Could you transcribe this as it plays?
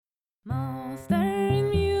Mastering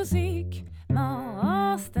music,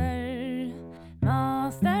 mastering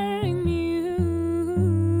music.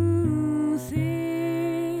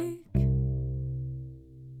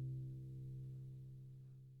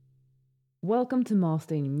 Welcome to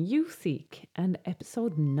Mastering Music and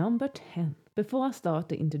episode number 10. Before I start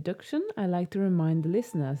the introduction, I like to remind the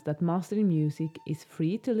listeners that Mastering Music is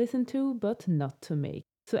free to listen to but not to make.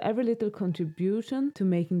 So every little contribution to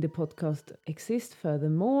making the podcast exist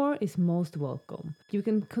furthermore is most welcome. You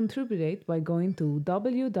can contribute by going to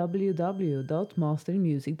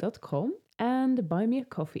www.masteringmusic.com and buy me a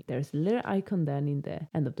coffee. There's a little icon then in the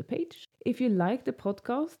end of the page. If you like the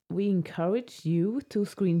podcast, we encourage you to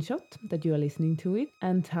screenshot that you are listening to it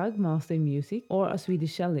and tag Mastering Music or a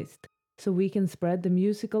Swedish cellist so we can spread the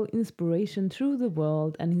musical inspiration through the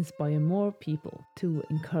world and inspire more people to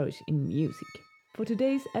encourage in music. For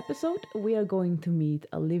today's episode, we are going to meet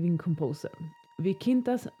a living composer,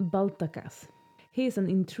 Vykintas Baltakas. He is an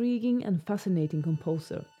intriguing and fascinating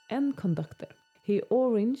composer and conductor. He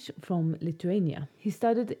originates from Lithuania. He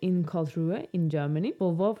studied in Karlsruhe in Germany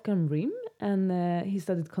for Wolfgang Rihm and he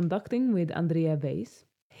studied conducting with Andrea Weiss.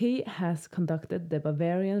 He has conducted the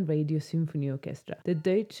Bavarian Radio Symphony Orchestra, the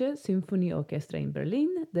Deutsche Symphonieorchestra in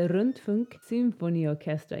Berlin, the Rundfunk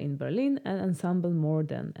Symphonieorchestra in Berlin, and Ensemble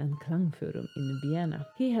Morden and Klangforum in Vienna.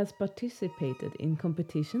 He has participated in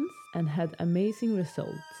competitions and had amazing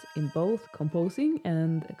results in both composing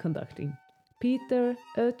and conducting. Peter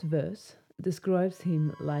Oetvös describes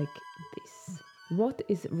him like this. What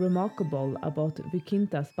is remarkable about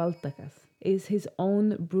Vykintas Baltakas is his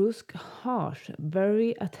own brusque, harsh,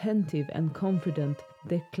 very attentive and confident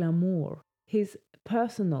declamor. His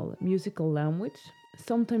personal musical language,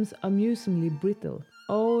 sometimes amusingly brittle,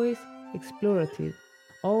 always explorative,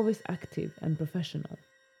 always active and professional.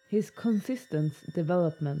 His constant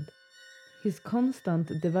development, the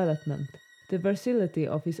versatility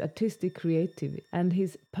of his artistic creativity, and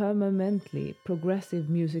his permanently progressive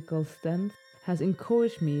musical stance has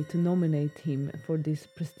encouraged me to nominate him for this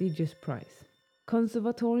prestigious prize.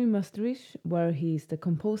 Conservatory Maastricht, where he is the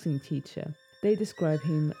composing teacher, they describe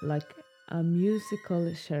him like a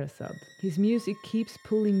musical Scheherazade. His music keeps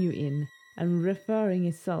pulling you in and referring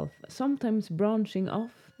itself, sometimes branching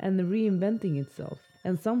off and reinventing itself,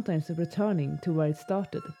 and sometimes returning to where it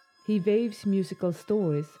started. He waves musical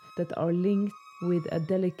stories that are linked with a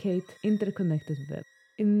delicate, interconnected web.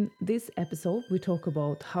 In this episode, we talk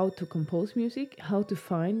about how to compose music, how to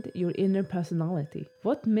find your inner personality,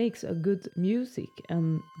 what makes a good music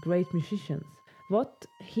and great musicians, what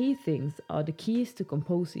he thinks are the keys to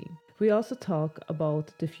composing. We also talk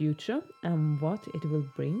about the future and what it will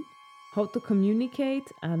bring, how to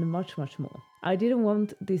communicate, and much more. I didn't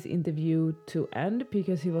want this interview to end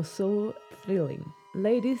because it was so thrilling.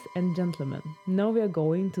 Ladies and gentlemen, now we are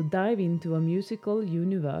going to dive into a musical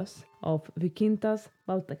universe of Vykintas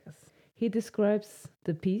Baltakas. He describes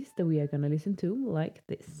the piece that we are going to listen to like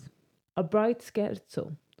this. A bright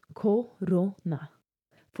scherzo, Corona,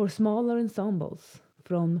 for smaller ensembles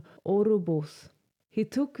from Ouroboros. He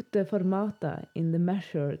took the fermata in the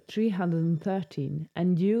measure 313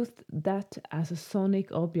 and used that as a sonic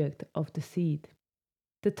object of the seed.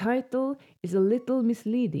 The title is a little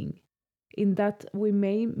misleading, in that we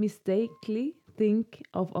may mistakenly think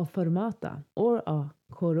of a fermata or a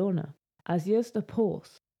corona as just a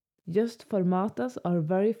pause. Just fermatas are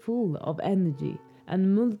very full of energy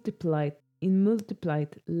and multiplied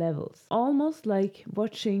levels, almost like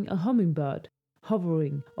watching a hummingbird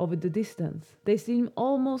hovering over the distance. They seem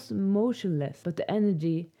almost motionless, but the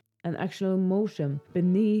energy and actual motion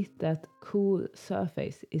beneath that cool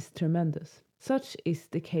surface is tremendous. Such is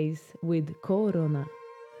the case with Corona,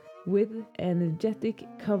 with energetic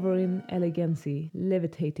covering elegancy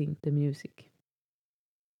levitating the music.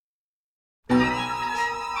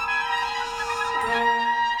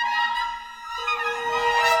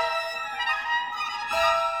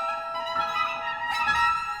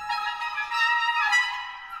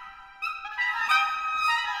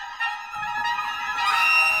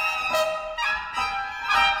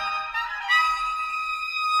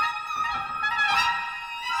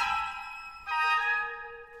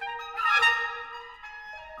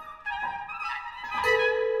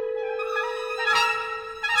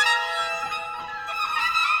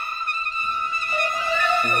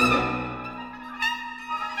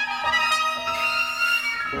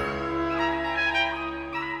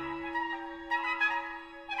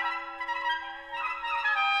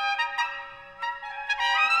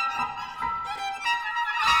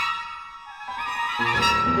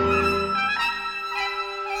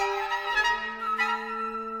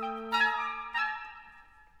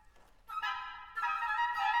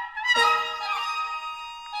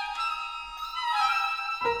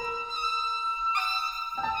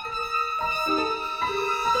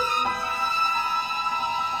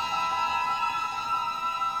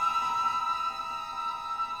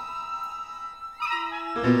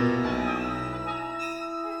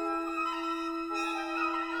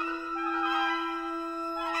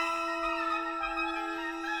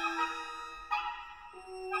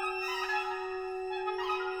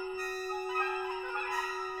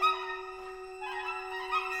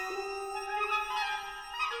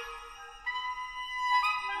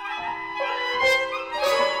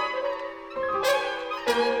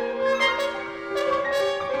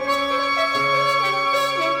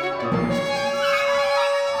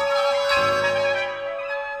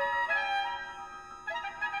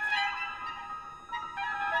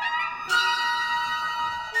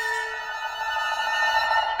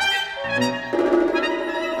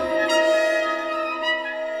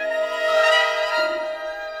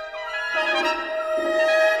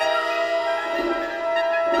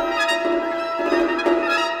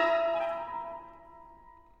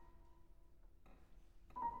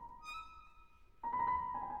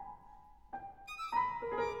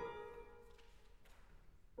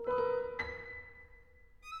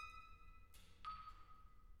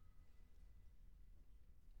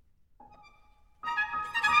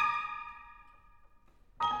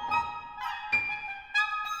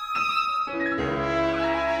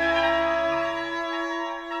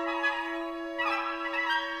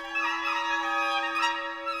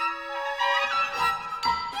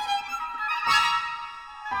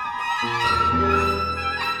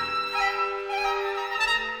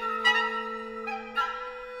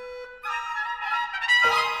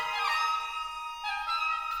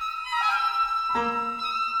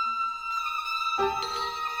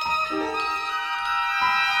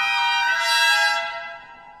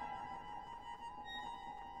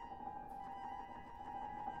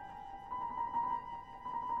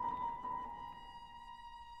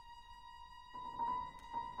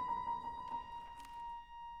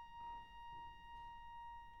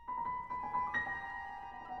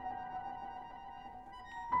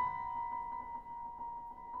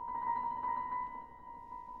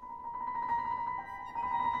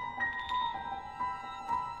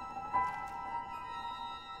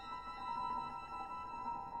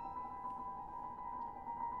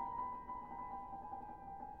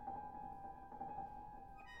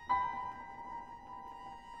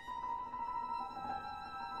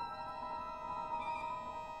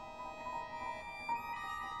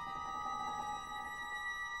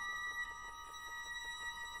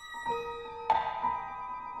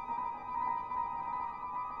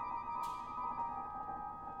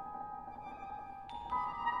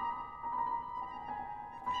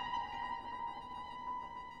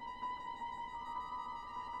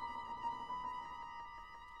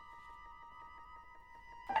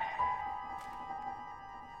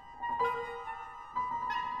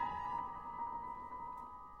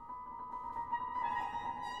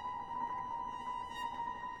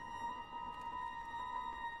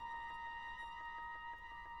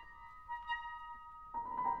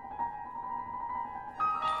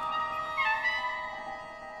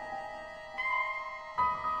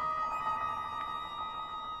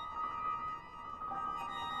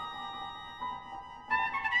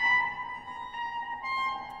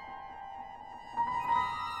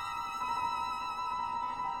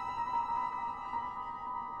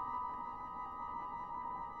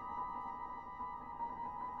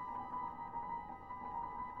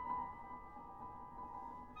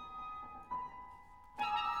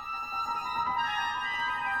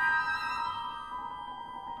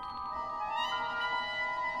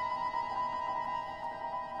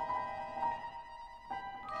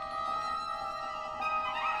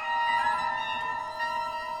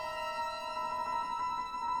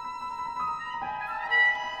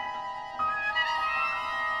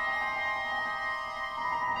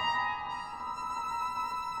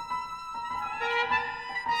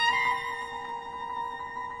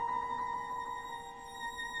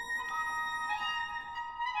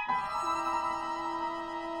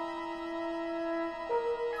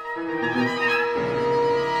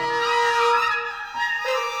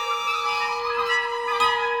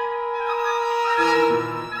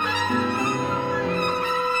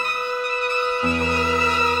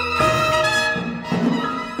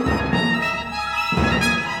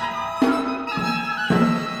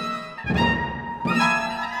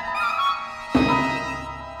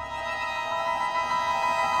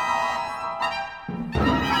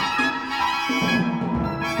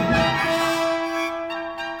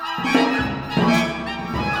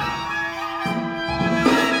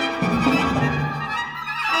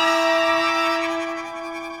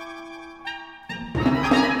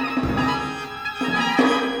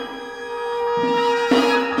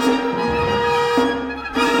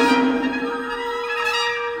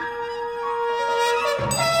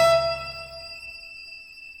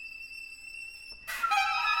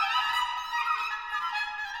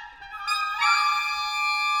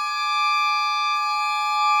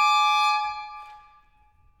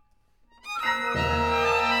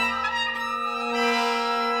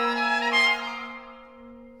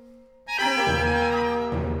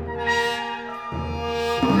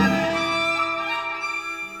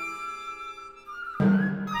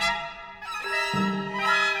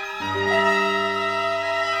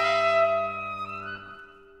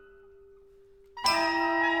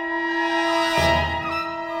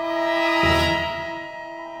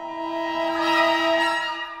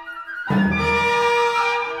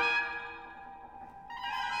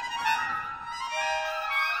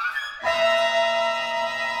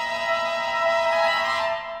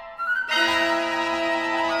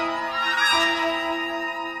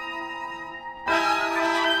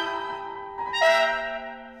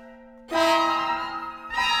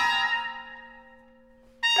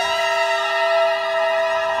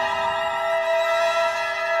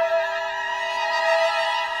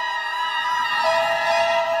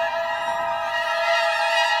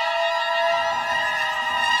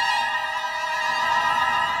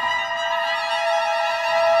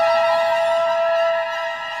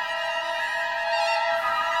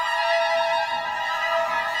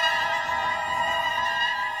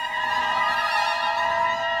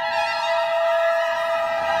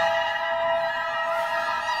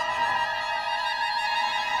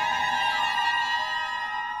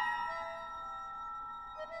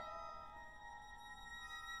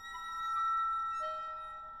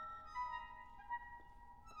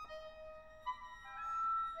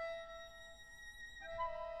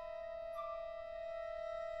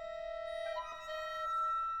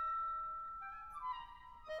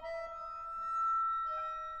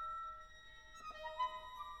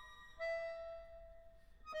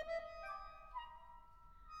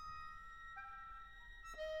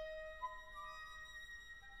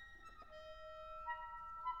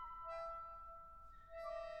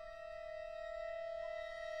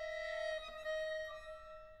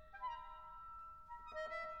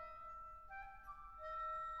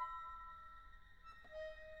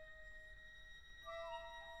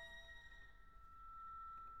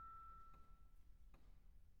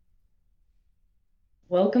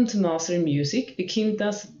 Welcome to Master in Music,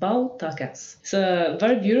 Vikintas Baltakas. It's a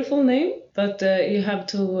very beautiful name, but you have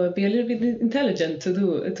to be a little bit intelligent to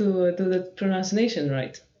do the pronunciation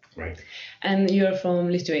right. Right. And you're from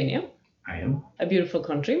Lithuania. I am. A beautiful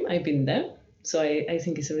country. I've been there. So I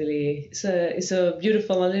think it's a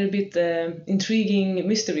beautiful, a little bit intriguing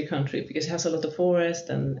mystery country because it has a lot of forest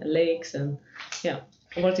and lakes and yeah.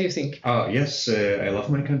 What do you think? Yes, I love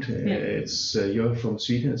my country. Yeah. It's you're from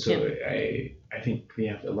Sweden, so Yeah. I think we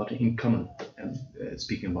have a lot in common. And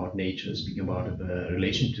speaking about nature, speaking about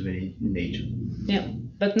relation to nature. Yeah,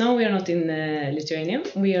 but now we are not in Lithuania.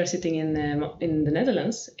 We are sitting in the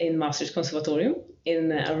Netherlands in Maastricht Conservatorium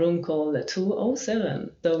in a room called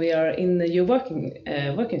 207. So we are in your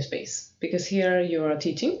working space because here you are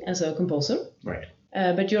teaching as a composer. Right.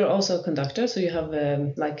 But you're also a conductor, so you have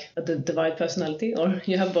like a divide personality, or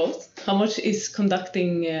you have both. How much is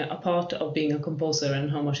conducting a part of being a composer, and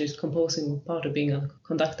how much is composing part of being a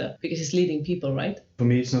conductor? Because it's leading people, right? For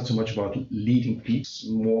me, it's not so much about leading people; it's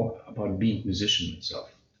more about being a musician itself.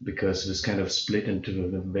 Because it's kind of split into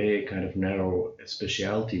the very kind of narrow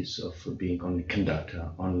specialities of being only conductor,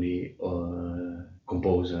 only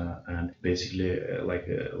composer, and basically like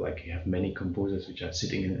you have many composers which are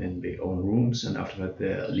sitting in their own rooms, and after that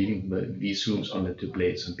they're leaving these rooms only to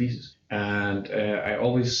play some pieces. And I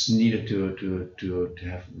always needed to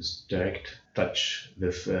have this direct touch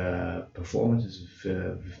with performances,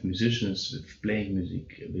 with musicians, with playing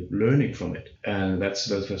music, with learning from it. And that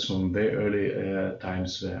was from very early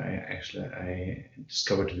times where I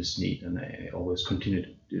discovered this need, and I always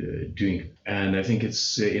continued doing it. And I think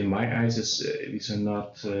it's in my eyes, these are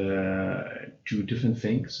not two different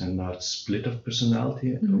things, and not split of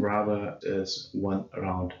personality, rather as one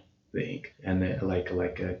round thing, and like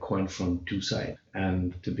a coin from two sides.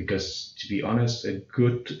 And because to be honest, a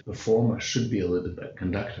good performer should be a little bit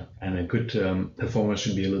conductor, and a good performer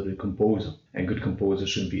should be a little bit composer, and a good composer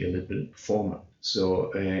should be a little bit performer.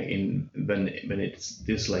 So when it's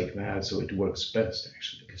this like that, so it works best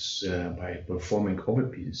actually, because by performing over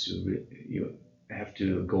pieces, you have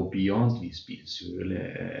to go beyond these pieces. You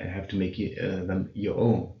really have to make them your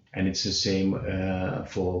own, and it's the same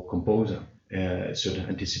for composer. Certain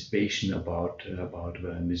anticipation about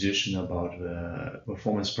the musician, about the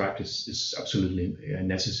performance practice is absolutely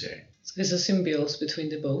necessary. So there's a symbiosis between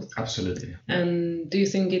the both. Absolutely. And do you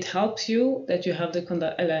think it helps you that you have the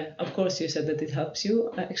conduct? Of course, you said that it helps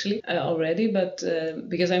you actually already, but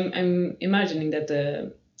because I'm imagining that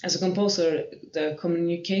as a composer, the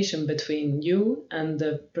communication between you and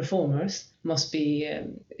the performers must be,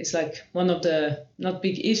 it's like one of the, not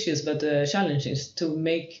big issues, but challenges to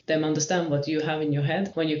make them understand what you have in your head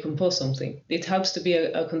when you compose something. It helps to be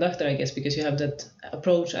a conductor, I guess, because you have that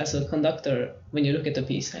approach as a conductor when you look at the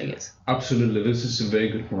piece, I guess. Absolutely, this is a very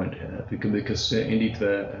good point, because indeed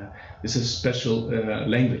this is a special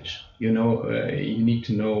language. You need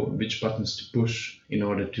to know which buttons to push in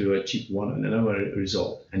order to achieve one and another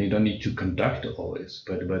result. And you don't need to conduct always,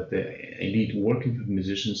 but indeed working with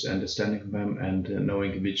musicians, understanding them, and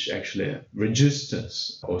knowing which actually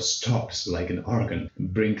registers or stops, like an organ,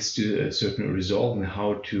 brings to a certain result, and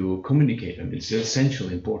how to communicate them. It's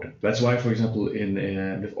essentially important. That's why, for example,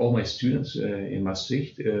 with all my students in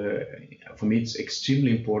Maastricht, for me it's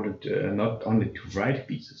extremely important not only to write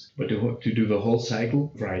pieces, but to do the whole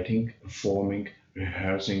cycle: writing, performing,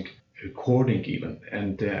 rehearsing, recording even,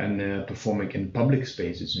 and performing in public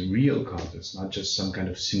spaces, in real concerts, not just some kind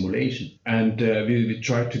of simulation. And we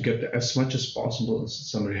try to get as much as possible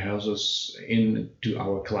some rehearsals into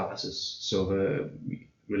our classes, so we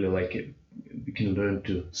really we can learn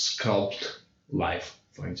to sculpt life,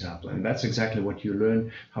 for example. And that's exactly what you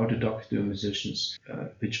learn, how to talk to musicians,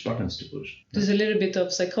 which buttons to push. There's a little bit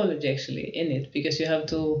of psychology actually in it, because you have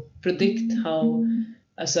to predict how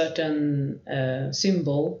a certain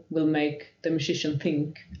symbol will make the musician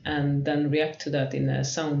think, and then react to that in a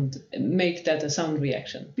sound, make that a sound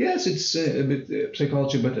reaction. Yes, it's a bit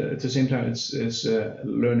psychology, but at the same time, it's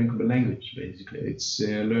learning the language. Basically, it's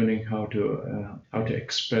learning how to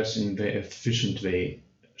express in a very efficient way,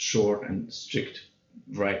 short and strict,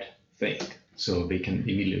 right thing, so they can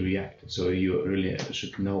immediately react. So you really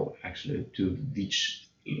should know actually to which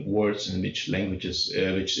words and which languages,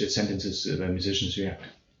 which sentences musicians react.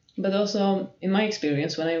 But also, in my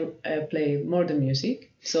experience, when I play modern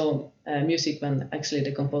music, So music when actually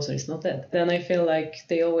the composer is not dead. Then I feel like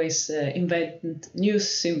they always invent new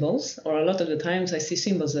symbols, or a lot of the times I see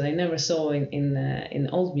symbols that I never saw in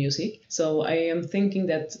old music. So I am thinking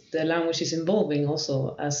that the language is evolving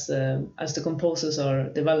also as the composers are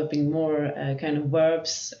developing more kind of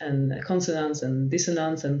verbs and consonants and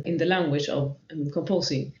dissonance and in the language of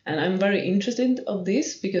composing. And I'm very interested of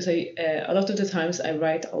this because a lot of the times I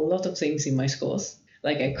write a lot of things in my scores.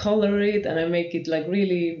 Like I color it and I make it like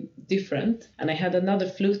really different. And I had another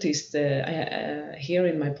flutist here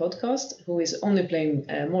in my podcast who is only playing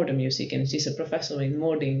modern music, and she's a professor in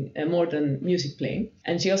modern music playing.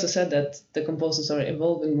 And she also said that the composers are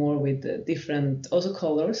evolving more with different also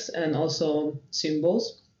colors and also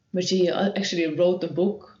symbols. But she actually wrote a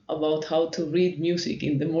book about how to read music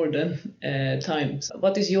in the modern times.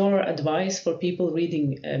 What is your advice for people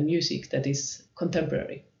reading music that is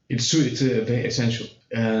contemporary? It's true. It's very essential,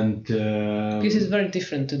 and because it's very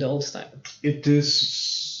different to the old style. It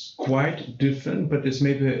is quite different, but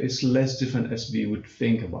it's less different as we would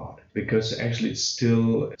think about it, because actually it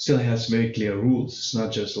still has very clear rules. It's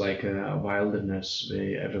not just like a wilderness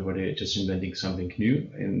where everybody just inventing something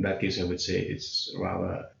new. In that case, I would say it's rather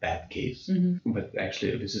a bad case. Mm-hmm. But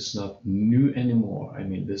actually, this is not new anymore. I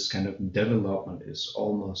mean, this kind of development is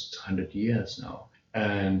almost 100 years now.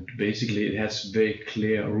 And basically it has very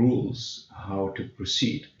clear rules how to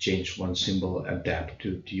proceed, change one symbol, adapt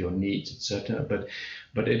to your needs, etc.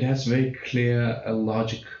 But it has very clear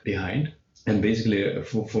logic behind. And basically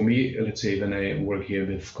for me, let's say when I work here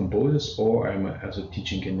with composers, or I'm also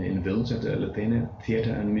teaching in Wilns at the Lathene Theatre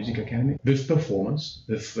and Music Academy, with performance,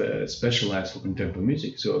 with specialized for contemporary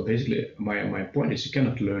music. So basically my point is you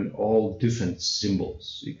cannot learn all different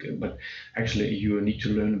symbols, but actually you need to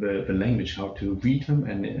learn the language, how to read them,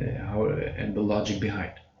 and the logic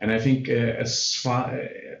behind. And I think as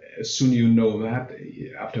soon you know that,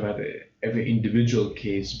 after that every individual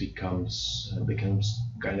case becomes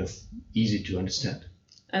kind of easy to understand.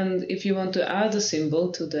 And if you want to add a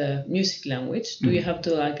symbol to the music language, do you have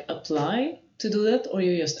to like apply to do that, or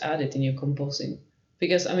you just add it in your composing?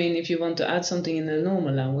 Because I mean, if you want to add something in a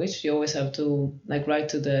normal language, you always have to like write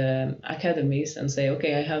to the academies and say,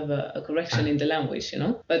 okay, I have a correction in the language,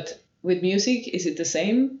 But with music, is it the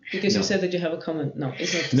same? Because you said that you have a comment. No,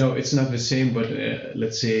 it's not. No, it's not the same. But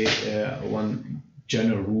let's say one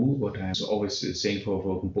general rule, what I'm always saying for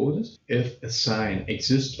composers: if a sign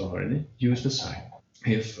exists already, use the sign.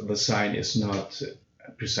 If the sign is not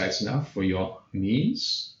precise enough for your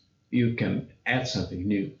means, you can add something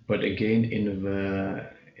new. But again, in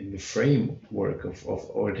the framework of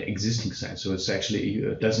already existing signs, so it's actually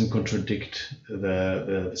it doesn't contradict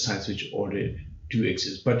the signs which already do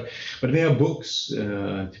exist. But there are books,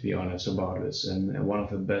 to be honest, about this, and one of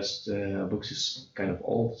the best books is kind of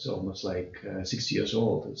old. It's almost like 60 years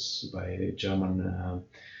old. It's by a German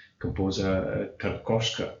composer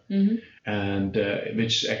Karkoschka, and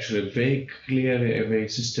which actually very clearly, very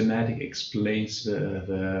systematic explains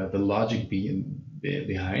the logic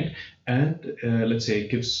behind, and let's say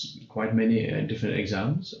gives quite many different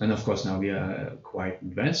examples. And of course now we are quite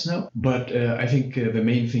advanced now, but I think the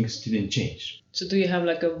main things didn't change. So do you have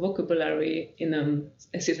like a vocabulary in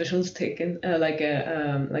situationstecken, like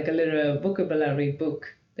a little vocabulary book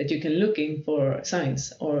that you can look in for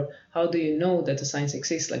signs? Or how do you know that the signs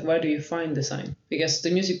exist? Like, where do you find the sign? Because the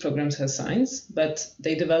music programs have signs, but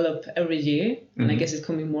they develop every year, and I guess it's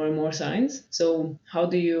coming more and more signs. So how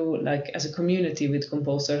do you, like, as a community with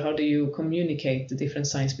composer, how do you communicate the different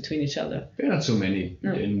signs between each other? There are not so many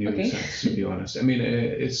new signs, to be honest. I mean,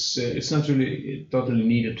 it's not really totally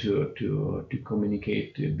needed to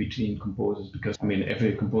communicate between composers, because I mean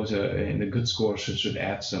every composer in a good score should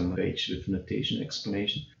add some page with notation,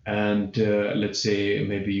 explanation, and let's say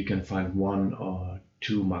maybe you can find one or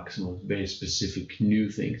two maximum very specific new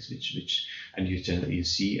things which and you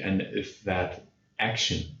see, and if that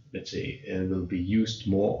action, let's say, will be used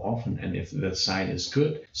more often, and if the sign is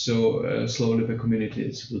good, so slowly the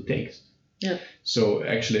communities will take it. So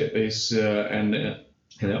actually there's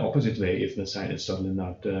in the opposite way, if the sign is totally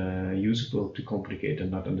not usable, too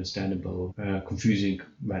complicated, not understandable, confusing,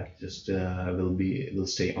 that just will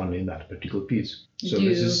stay only in that particular piece. So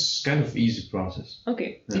this is kind of easy process.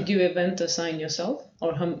 Okay. Yeah. Did you invent a sign yourself,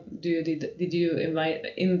 or did you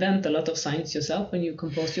invent a lot of signs yourself when you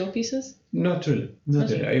composed your pieces? Not really.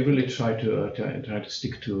 Not really. I really try to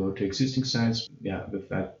stick to existing signs. Yeah, with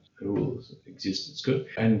that rules exist, it's good.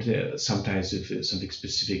 And sometimes if something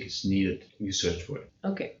specific is needed, you search for it.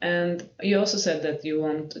 Okay. And you also said that you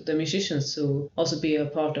want the musicians to also be a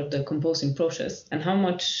part of the composing process. And how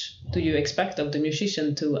much do you expect of the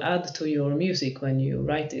musician to add to your music when you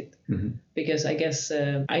write it? because I guess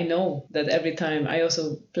I know that every time I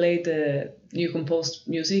also play the new composed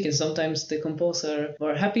music, and sometimes the composer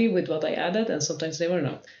were happy with what I added and sometimes they were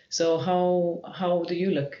not. So how do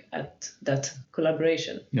you look at that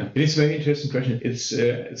collaboration? Yeah, it is a very interesting question.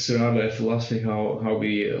 It's rather a philosophy how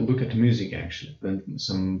we look at music actually, than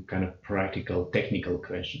some kind of practical technical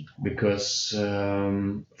question. Because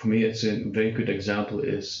for me, it's a very good example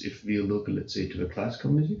is if we look, let's say, to the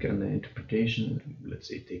classical music and the interpretation. Let's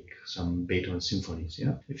say take some Beethoven symphonies.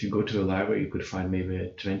 Yeah, if you go to a library, you could find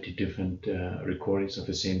maybe 20 different recordings of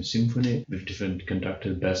the same symphony with different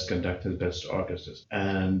conductors, best orchestras,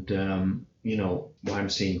 and why I'm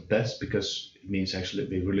saying best, because it means actually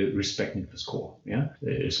they're really respecting the score,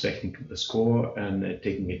 respecting the score and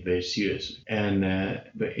taking it very seriously. And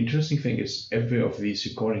the interesting thing is every of these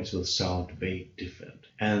recordings will sound very different.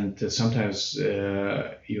 And sometimes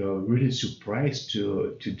you're really surprised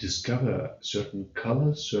to discover certain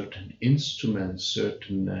colors, certain instruments,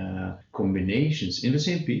 certain combinations in the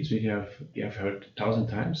same piece we have heard 1,000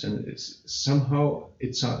 times, and somehow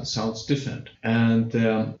it sounds different. And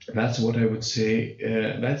that's what I would say.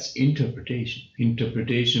 That's interpretation.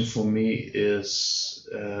 Interpretation for me is,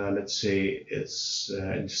 let's say, it's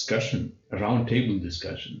a discussion, a round table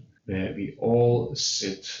discussion, where we all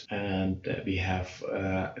sit and we have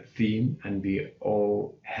a theme and we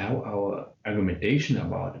all have our argumentation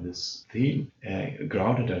about this theme,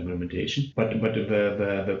 grounded argumentation, but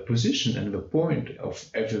the position and the point of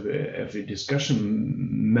every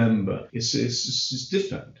discussion member is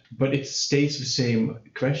different, but it stays the same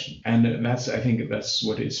question. And I think that's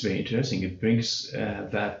what is very interesting. It brings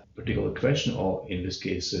that particular question, or in this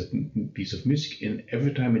case a piece of music, in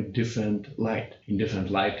every time in different light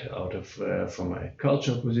out of from a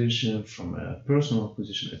cultural position, from a personal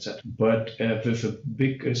position, etc., but with a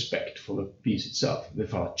big respect for the piece itself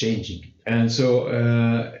without changing it. And so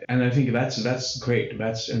and I think that's great.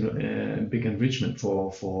 That's a big enrichment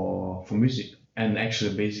for music. And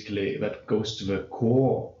actually, basically, that goes to the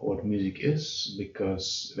core of what music is,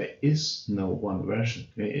 because there is no one version.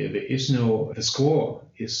 The score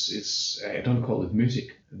is I don't call it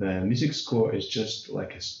music. The music score is just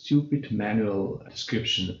like a stupid manual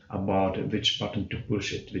description about which button to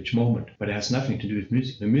push at which moment, but it has nothing to do with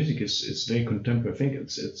music. The music is very contemporary thing.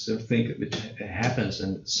 It's a thing which happens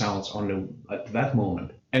and sounds only at that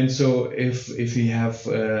moment. And so if we have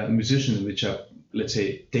musicians which are, let's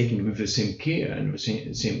say, taken with the same care and the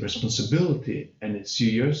same responsibility and its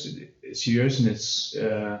seriousness,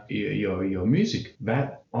 your music,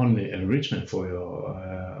 that only enrichment for your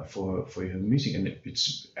music. And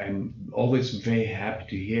I'm always very happy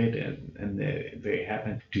to hear it, and very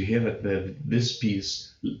happy to hear that this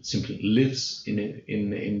piece simply lives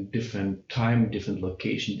in different time, different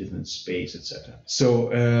location, different space, etc. So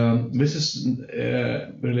this is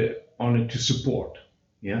really only to support.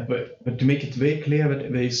 Yeah, but to make it very clear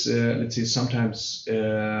that there is, let's say, sometimes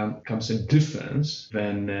comes a difference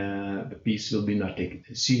when the piece will be not taken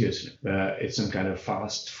seriously. It's some kind of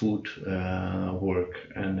fast food work,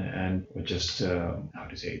 and just how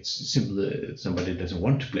to say, it's simply somebody doesn't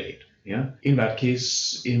want to play it. Yeah. In that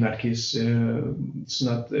case, it's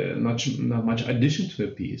not much addition to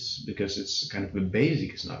the piece, because it's kind of the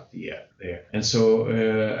basic is not there. And so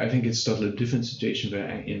I think it's totally different situation where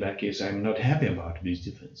in that case I'm not happy about these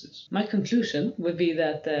differences. My conclusion would be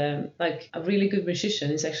that like a really good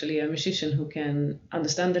musician is actually a musician who can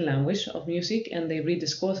understand the language of music, and they read the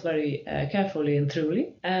scores very carefully and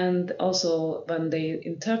truly. And also when they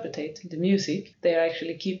interpret the music, they are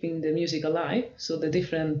actually keeping the music alive. So the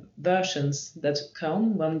different versions that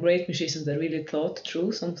come, when great musicians that really thought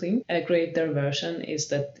through something, a great their version is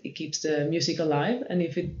that it keeps the music alive. And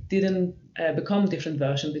if it didn't become different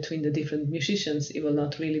version between the different musicians, it will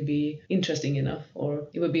not really be interesting enough, or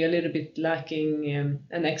it will be a little bit lacking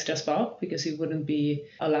an extra spark, because it wouldn't be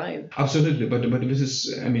alive. Absolutely, but this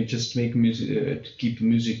is, I mean, just make music to keep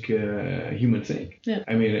music a human thing. Yeah.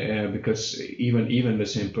 I mean, because even the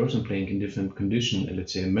same person playing in different condition,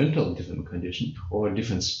 let's say a mental different condition or a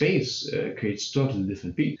different space, creates totally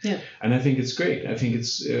different piece. Yeah. And I think it's great. I think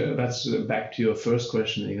it's that's back to your first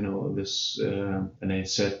question. This, and I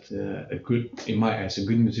said in my eyes, a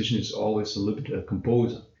good musician is always a little bit a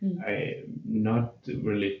composer. I not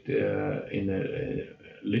really in a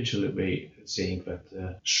literal way saying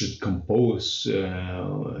that should compose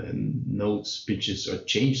notes, pitches, or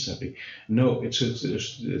change something. No, it's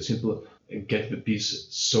just simple get the piece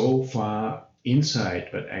so far inside,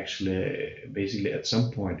 but actually basically at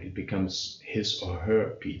some point it becomes his or her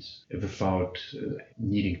piece without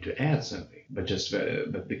needing to add something, but just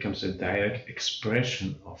that becomes a direct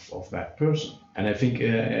expression of that person. And I think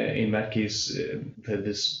in that case, that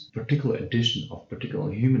this particular edition of particular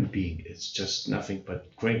human being is just nothing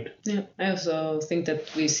but great. Yeah, I also think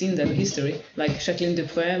that we've seen that in history. Like Jacqueline du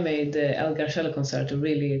Pré made the Elgar Cello Concerto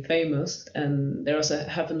really famous, and there also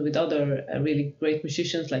happened with other really great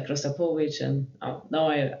musicians like Rostropovich, and now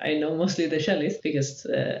I know mostly the cellist because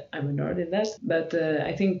I'm a nerd in that. But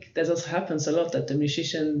I think that also happens a lot, that the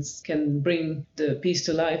musicians can bring the piece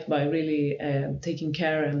to life by really taking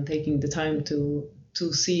care and taking the time to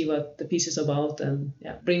see what the piece is about, and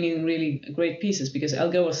bringing really great pieces, because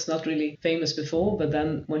Elgar was not really famous before, but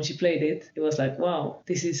then when she played it, it was like,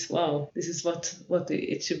 this is what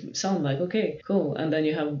it should sound like. Okay, cool. And then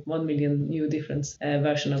you have 1 million new different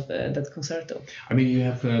version of that concerto. I mean, you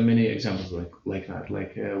have many examples like that,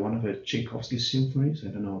 like one of the Tchaikovsky symphonies, I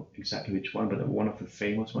don't know exactly which one, but one of the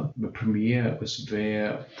famous ones. The premiere was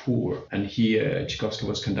very poor, and Tchaikovsky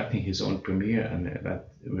was conducting his own premiere, and that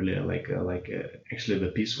really actually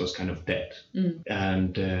the piece was kind of dead,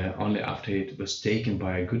 and only after it was taken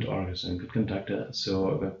by a good orchestra and good conductor,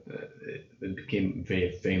 so that it became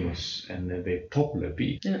very famous and a very popular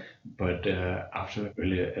piece. But after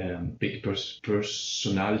really big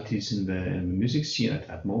personalities in the music scene at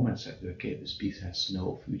that moment said, okay, this piece has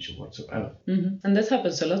no future whatsoever. And that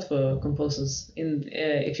happens a lot for composers.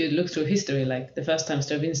 If you look through history, like the first time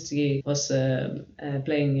Stravinsky was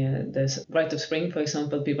playing the Rite of Spring, for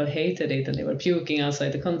example, people hated it and they were puking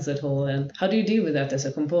outside the concert hall. And how do you deal with that as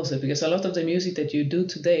a composer? Because a lot of the music that you do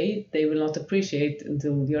today, they will not appreciate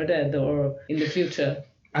until you're dead or in the future.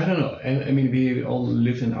 I don't know. I mean, we all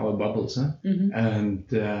live in our bubbles, huh? And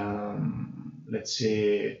let's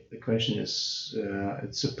say the question is,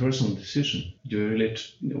 it's a personal decision. Do you really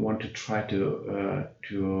want to try to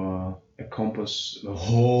encompass the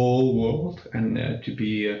whole world and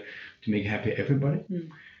to make happy everybody?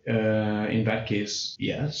 In that case,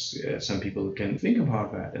 yes, some people can think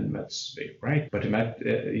about that, and that's very right. But in that,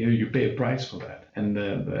 you pay a price for that, and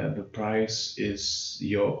the price is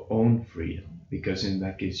your own freedom. Because in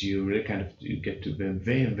that case, you really you get to be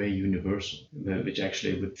very, very universal, which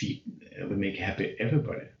actually would make happy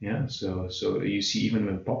everybody. Yeah. So you see, even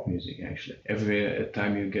with pop music, actually, every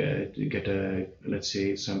time you get let's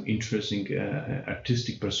say some interesting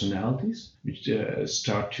artistic personalities, which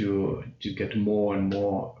start to get more and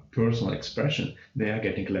more personal expression, they are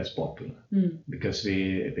getting less popular because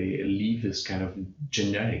they leave this kind of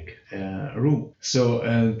generic room. So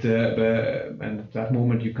and at that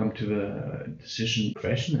moment you come to the decision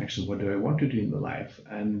question, actually, what do I want to do in the life?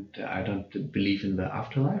 And I don't believe in the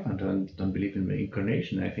afterlife. I don't believe in the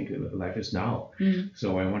incarnation. I think life is now.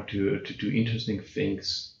 So I want to do interesting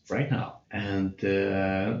things right now, and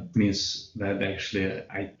means that actually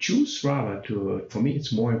I choose rather for me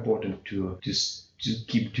it's more important to just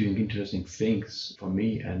keep doing interesting things for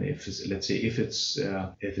me. And if it's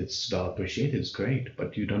well appreciated, it's great,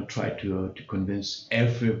 but you don't try to convince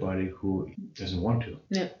everybody who doesn't want to.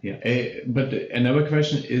 But another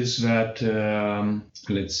question is that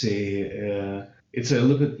let's say it's a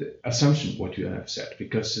little bit assumption what you have said,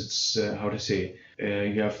 because it's how to say,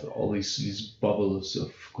 you have all these bubbles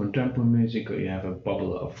of contemporary music, or you have a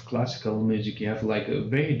bubble of classical music. You have like a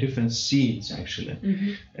very different scenes actually,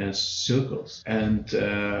 and circles. And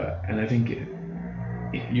I think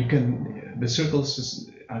the circles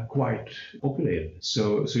are quite populated.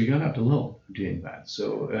 So you're not alone doing that.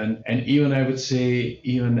 So and even I would say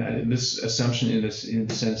this assumption in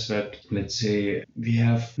the sense that, let's say, we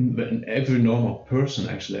have every normal person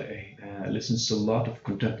actually listens to a lot of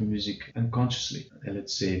contemporary music unconsciously.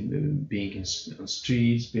 Let's say being on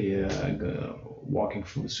streets, walking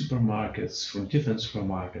through supermarkets, from different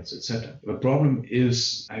supermarkets, etc. The problem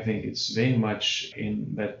is, I think it's very much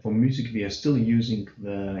in that for music we are still using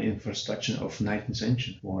the infrastructure of 19th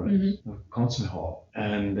century, more or less, concert hall,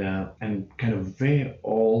 and kind of very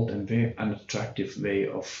old and very unattractive way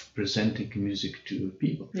of presenting music to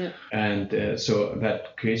people. And so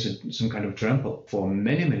that creates some kind of trample for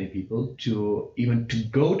many people to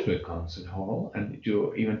go to a concert hall and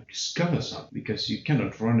to even discover something, because you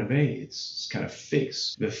cannot run away. It's kind of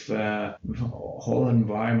fixed with a whole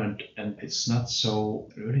environment, and it's not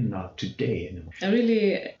today anymore. I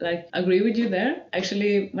really agree with you there.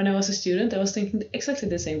 Actually, when I was a student, I was thinking exactly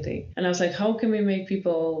the same thing, and I was like, how can we make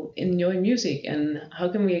people enjoy music, and how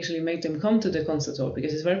can we actually make them come to the concert hall?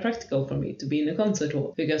 Because it's very practical for me to be in a concert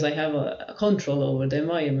hall, because I have a control over the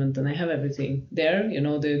environment and I have everything there,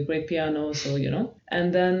 the great piano, so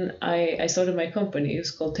And then I started my company.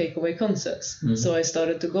 It's called Takeaway Concerts. So I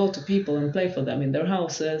started to go to people and play for for them in their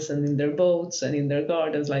houses and in their boats and in their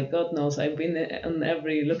gardens. Like God knows, I've been on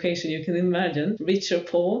every location you can imagine, rich or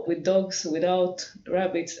poor, with dogs, without,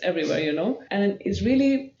 rabbits, everywhere, you know. And it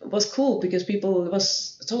really was cool because it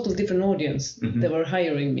was a total different audience. They were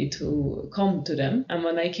hiring me to come to them. And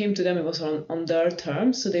when I came to them, it was on their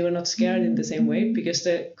terms. So they were not scared in the same way, because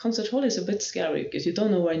the concert hall is a bit scary because you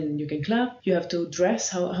don't know when you can clap. You have to dress.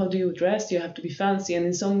 How do you dress? You have to be fancy. And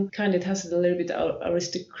in some kind, it has a little bit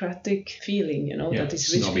aristocratic feeling, you know, that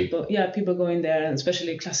it's rich snobby. people. Yeah, people going there, and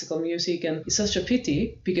especially classical music. And it's such a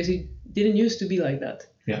pity because it didn't used to be like that.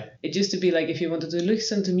 Yeah. It used to be like if you wanted to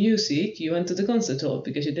listen to music, you went to the concert hall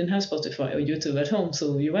because you didn't have Spotify or YouTube at home,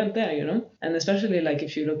 so you went there, you know. And especially like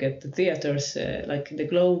if you look at the theaters, like the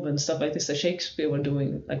Globe and stuff like this that Shakespeare were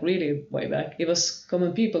doing, like really way back, it was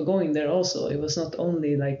common people going there also. It was not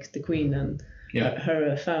only like the Queen and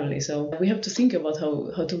her family. So we have to think about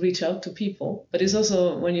how to reach out to people. But it's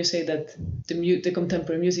also when you say that the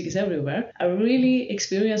contemporary music is everywhere, I really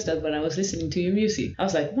experienced that when I was listening to your music. I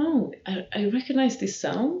was like, wow, I recognize these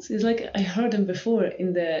sounds. It's like I heard them before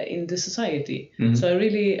in the society. So I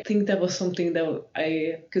really think that was something that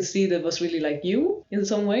I could see that was really like you in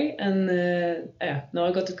some way. And now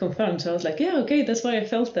I got it confirmed. So I was like, yeah, okay, that's why I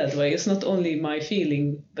felt that way. It's not only my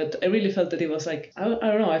feeling, but I really felt that it was like, I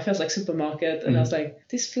don't know, I felt like supermarket. And I was like,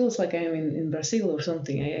 this feels like I'm in Brazil or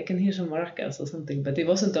something. I can hear some maracas or something. But it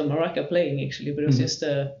wasn't a maraca playing, actually, but it was just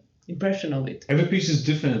a impression of it. Every piece is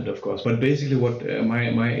different, of course, but basically what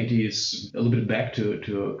my idea is a little bit back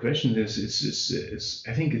to a question is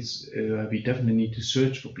I think it's we definitely need to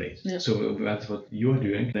search for places. Yeah. So that's what you're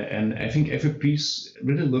doing, and I think every piece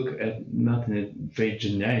really look at not in a very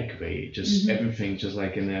generic way, just everything just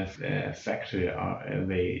like in a factory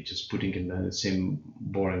way, just putting it in the same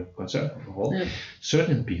boring concert hall. Yeah.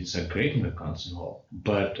 Certain pieces are great in the concert hall,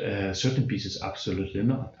 but certain pieces absolutely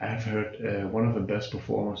not. I have heard one of the best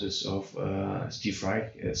performances of Steve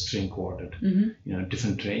Reich string quartet, you know,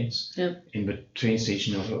 different trains in the train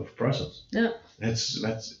station of Brussels. Yeah,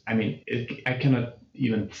 that's. I mean, I cannot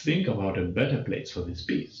even think about a better place for this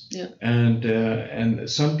piece. Yeah, and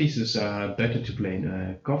some pieces are better to play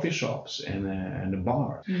in coffee shops and a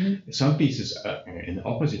bar. Some pieces are in the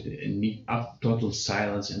opposite, need total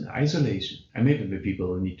silence and isolation. And maybe the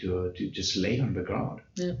people need to just lay on the ground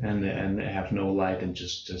and have no light and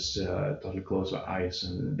just totally close their eyes.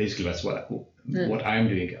 And basically that's what I'm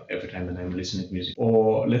doing every time when I'm listening to music.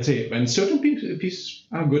 Or let's say when certain pieces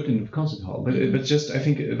are good in the concert hall, but just I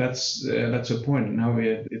think that's a point. Now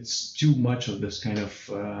it's too much of this kind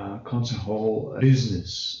of concert hall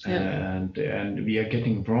business, and we are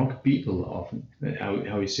getting wrong people often.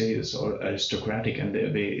 How we say this, or aristocratic, and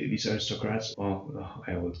these aristocrats, or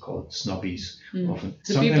I would call it snobbies often.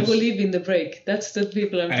 The people who live in the break. That's the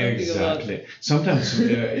people I'm talking about. Exactly.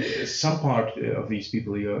 Sometimes some part of these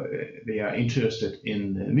people they are interested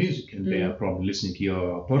in music, and they are probably listening to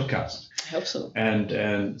your podcast. I hope so.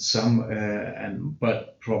 And some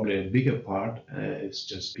but probably a bigger part is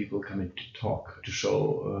just people coming to talk, to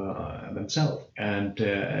show themselves, and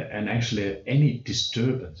actually any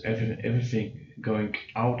disturbance, everything going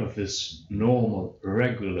out of this normal,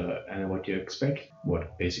 regular, and what you expect,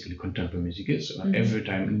 what basically contemporary music is, every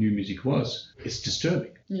time new music was, it's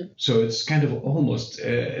disturbing. Yeah. So it's kind of almost,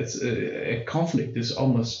 it's a conflict, it's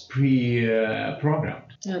almost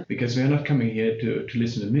pre-programmed. Yeah. Because we are not coming here to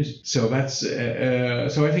listen to music. So that's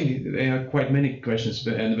so I think there are quite many questions,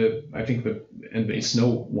 I think it's no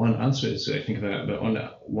one answer. So I think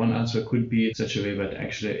the one answer could be such a way that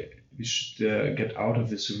actually we should get out of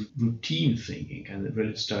this routine thinking and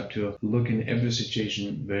really start to look in every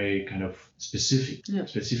situation very kind of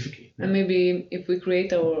specifically. And maybe if we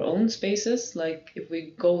create our own spaces, like if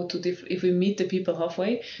we go to if we meet the people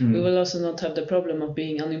halfway, we will also not have the problem of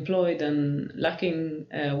being unemployed and lacking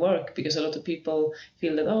work, because a lot of people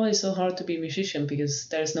feel that, it's so hard to be a musician because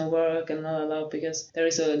there's no work and because there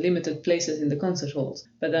is a limited places in the concert halls.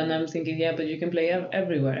 But then I'm thinking, but you can play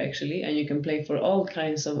everywhere actually, and you can play for all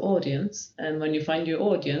kinds of audience. And when you find your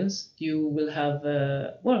audience, you will have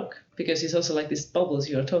work. Because it's also like these bubbles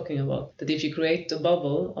you are talking about, that if you create a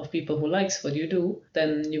bubble of people who likes what you do,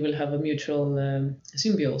 then you will have a mutual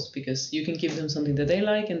symbiosis, because you can give them something that they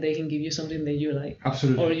like and they can give you something that you like.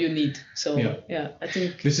 Absolutely. Or you need. So I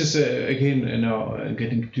think this is again now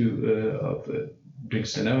getting to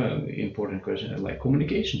brings another important question, like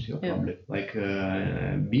communication to your public, like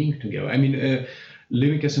being together. I mean,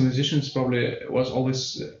 living as a musician probably was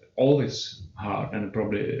always hard, and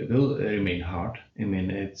probably will remain hard. I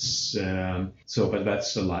mean, it's but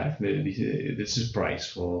that's the life. This is price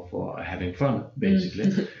for having fun,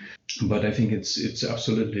 basically. But I think it's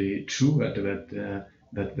absolutely true that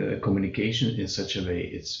that the communication in such a way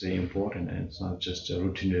it's very important, and it's not just a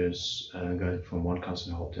routinous going from one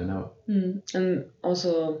concert hall to another. And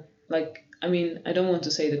also, like, I mean, I don't want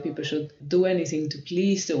to say that people should do anything to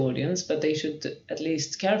please the audience, but they should at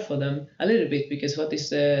least care for them a little bit, because what is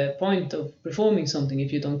the point of performing something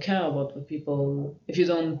if you don't care about what people, if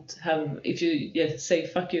you say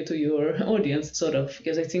fuck you to your audience, sort of,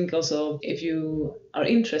 because I think also if you are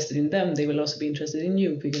interested in them, they will also be interested in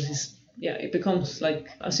you, because it becomes like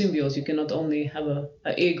a symbiosis. You cannot only have an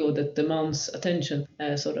ego that demands attention,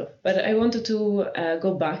 sort of. But I wanted to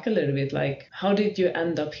go back a little bit. Like, how did you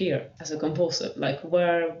end up here as a composer? Like,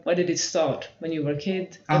 where did it start when you were a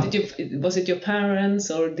kid? Was it your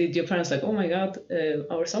parents, or did your parents like, oh my God,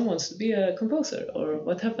 our son wants to be a composer, or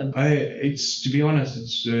what happened? It's, to be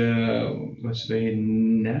honest, was very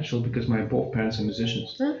natural because my both parents are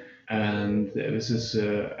musicians. Huh? And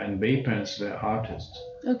both parents were artists.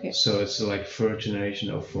 Okay. So it's like third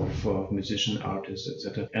generation of musician artists,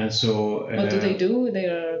 etc. And so what do they do? They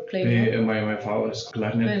are playing. My father is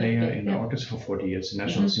clarinet player in the orchestra for 40 years,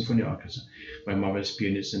 National Symphony Orchestra. My mother is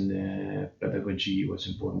pianist in pedagogy, was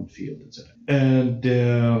important field, etc. And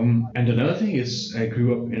another thing is I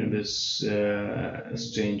grew up in this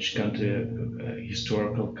strange country,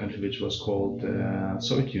 historical country, which was called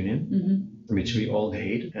Soviet Union. Which we all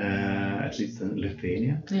hate, at least in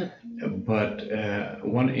Lithuania. Yeah. But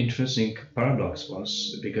one interesting paradox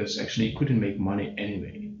was because actually you couldn't make money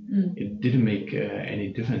anyway. It didn't make any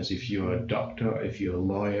difference if you're a doctor, if you're a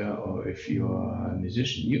lawyer, or if you're a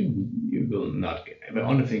musician. You will not get. The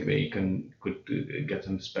only thing where you could get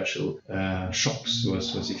some special shocks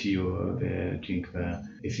was if you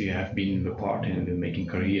if you have been in the part in the making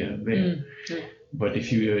career there. But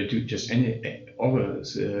if you do just any other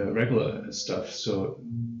regular stuff, so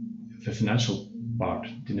the financial part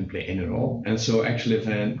didn't play any role. And so actually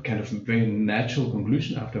the kind of very natural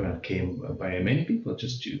conclusion after that came by many people,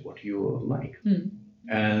 just do what you like.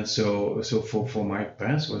 And so for my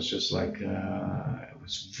parents it was just like, it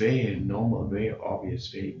was very normal, very obvious,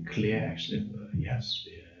 very clear actually, yes,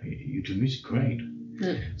 you do music, great.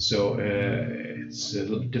 So it's a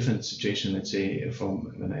little different situation, let's say,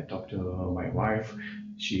 from when I talked to my wife.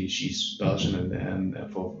 She's Belgian, and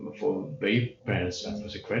for their parents that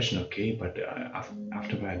was a question. Okay, but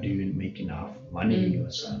after that, do you make enough money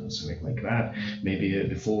or something like that? Maybe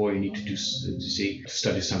before you need to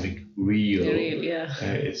study something real.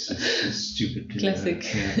 It's stupid. Classic.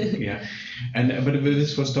 But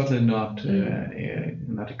this was totally not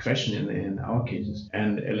a question in our cases.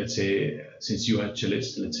 And let's say, since you are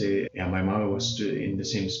cellist, let's say, my mother was in the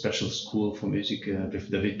same special school for music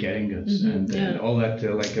with David Geringas and all that,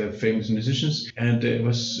 famous musicians. And it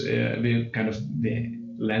was they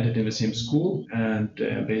landed in the same school, and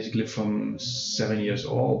basically from 7 years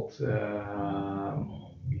old, we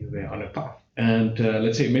were on a path. And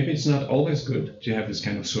let's say maybe it's not always good to have this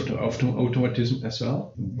kind of sort of automatism as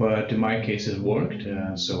well, but in my case it worked.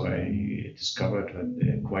 So I discovered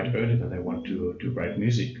quite early that I want to write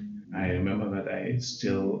music. I remember that I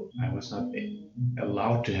was not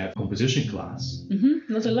allowed to have composition class.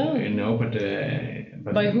 Not allowed? No, but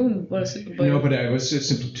by whom was it? No, but I was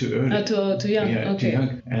simply too early. Too young. Yeah, okay. Too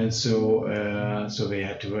young. And so they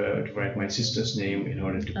had to write my sister's name in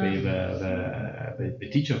order to pay the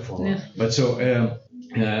teacher for. Yeah. But so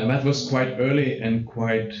that was quite early and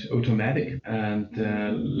quite automatic. And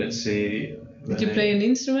let's say. Did you play an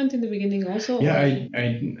instrument in the beginning also? Yeah,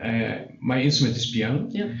 I my instrument is piano.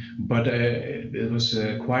 Yeah. But it was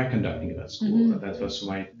choir conducting at that school. That was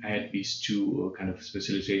I had these two kind of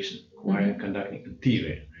specialization: choir conducting and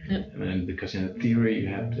theory. Yeah. And because in theory you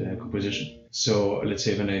had composition. So let's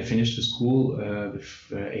say when I finished the school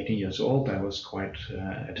with 18 years old, I was quite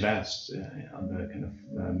advanced on the kind of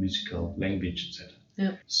musical language, etc.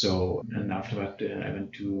 Yeah. So, and after that, I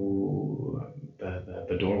went to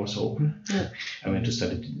the door was open. Yeah. I went to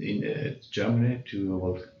study in Germany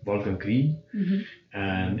to Wolfgang Green.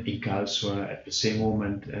 And in Karlsruhe, at the same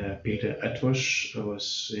moment, Peter Etwosch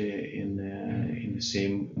was in the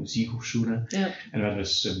same Musikhochschule. Yeah. And that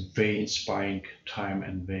was a very inspiring time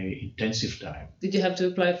and very intensive time. Did you have to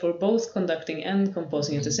apply for both conducting and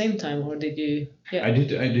composing at the same time, or did you? Yeah. I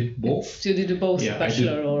did both. So you did both,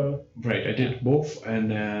 bachelor or? Right, I did both,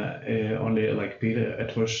 and only like Peter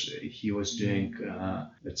Etwosch, he was doing,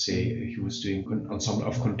 let's say, he was doing ensemble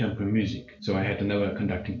of contemporary music. So I had another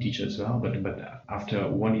conducting teacher as well, but after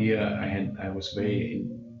 1 year, I was very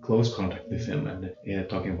close contact with him and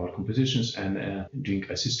talking about compositions and doing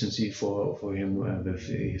assistancy for him with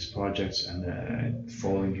his projects and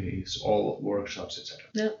following his all workshops, etc.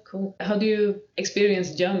 Yeah, cool. How do you experience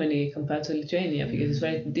Germany compared to Lithuania? Because it's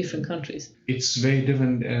very different countries. It's very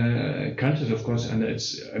different countries, of course, and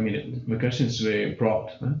the question is very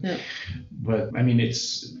broad. Huh? Yeah. But it's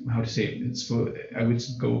how to say it, it's for, I would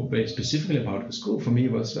go very specifically about the school. For me,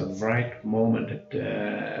 it was a right moment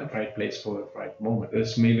at right place for a right moment.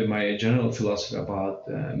 That's maybe my general philosophy about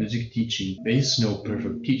music teaching. There is no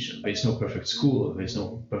perfect teacher. There is no perfect school. There is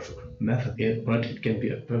no perfect method. But it can be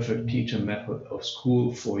a perfect teacher method of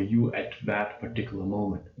school for you at that particular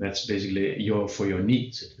moment. That's basically for your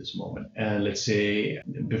needs at this moment. Let's say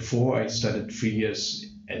before I studied 3 years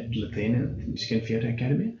at Lithuanian Music and Theatre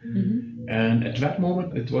Academy. Mm-hmm. And at that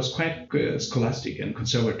moment, it was quite scholastic and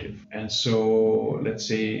conservative. And so, let's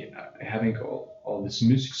say, having all this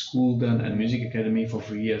music school done and music academy for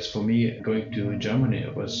 3 years, for me, going to Germany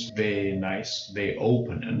was very nice, very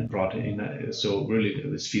open, and brought in, so really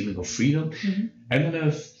this feeling of freedom. Mm-hmm. And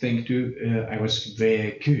another thing too, I was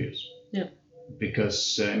very curious. Yeah.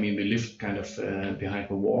 Because we lived kind of behind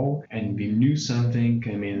the wall, and we knew something.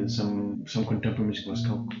 Some contemporary music was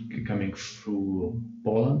coming through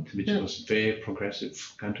Poland, which was a very progressive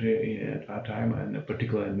country at that time, and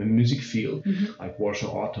particularly in the music field, like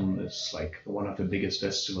Warsaw Autumn is like one of the biggest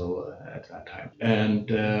festival at that time. And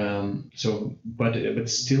but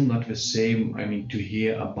still not the same. To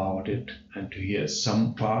hear about it and to hear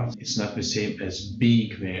some parts, it's not the same as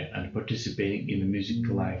being there and participating in the music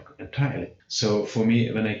life entirely. So for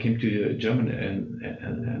me, when I came to Germany, and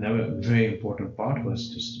another very important part was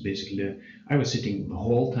just basically, I was sitting the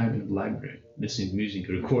whole time in the library, listening to music,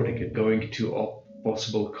 recording it, going to all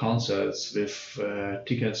possible concerts with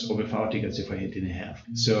tickets or without tickets if I didn't have.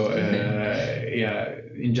 So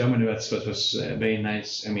in Germany that was very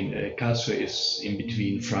nice. Karlsruhe is in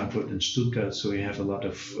between Frankfurt and Stuttgart, so we have a lot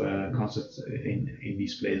of concerts in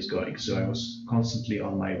these places going. So I was constantly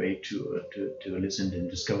on my way to listen and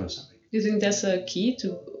discover something. Do you think that's a key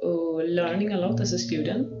to learning a lot as a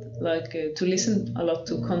student? Like to listen a lot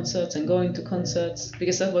to concerts and going to concerts?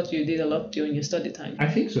 Because that's what you did a lot during your study time. I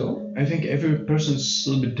think so. I think every person is a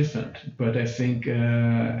little bit different. But I think,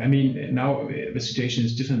 now the situation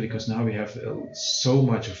is different because now we have so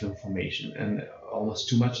much of information and almost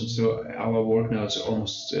too much. And so our work now is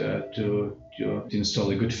almost to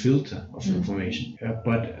install a good filter of information.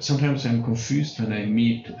 But sometimes I'm confused when I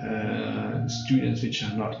meet students which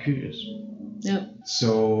are not curious. Yeah.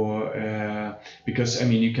 So, because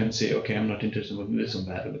you can say, okay, I'm not interested in this or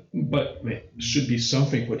that, but it should be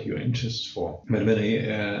something what you're interested for. But when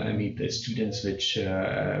I meet the students which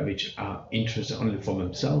are interested only for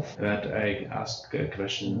themselves, that I ask a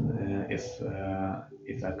question if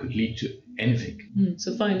that could lead to anything.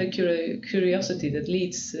 So find a curiosity that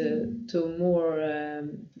leads to more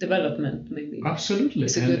development, maybe. Absolutely,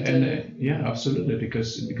 absolutely,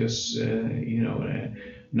 because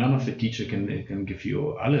none of the teacher can give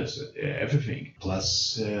you everything.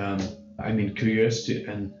 Plus, curiosity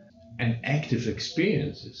and active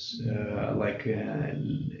experiences, like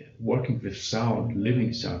working with sound,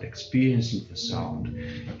 living sound, experiencing the sound,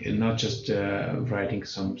 and not just writing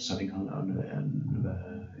something on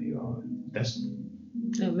your desk.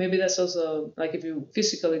 Maybe that's also like if you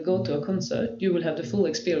physically go to a concert, you will have the full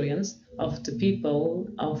experience of the people,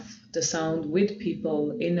 of the sound with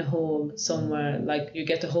people in a hall somewhere. Like you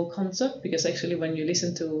get the whole concert, because actually when you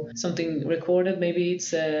listen to something recorded, maybe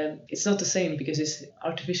it's not the same because it's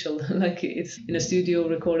artificial. Like it's in a studio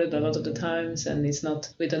recorded a lot of the times, and it's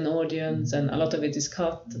not with an audience, and a lot of it is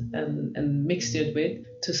cut and mixed with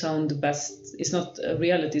to sound the best. It's not a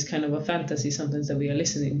reality, it's kind of a fantasy sometimes that we are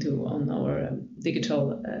listening to on our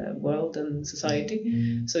digital world and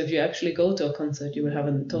society. So if you actually go to a concert, you will have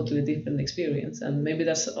a totally different experience. And maybe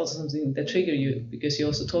that's also something that trigger you, because you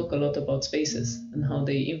also talk a lot about spaces and how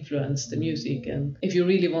they influence the music. And if you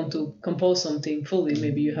really want to compose something fully,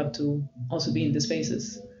 maybe you have to also be in the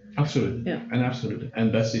spaces. Absolutely. Yeah. And absolutely.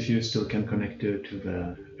 And that's if you still can connect to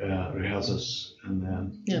the rehearsals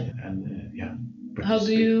How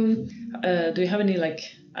do you have any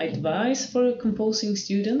advice for composing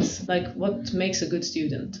students? Like what makes a good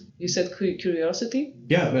student? You said curiosity?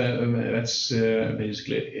 Yeah, that's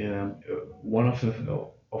basically one of the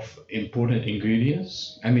of important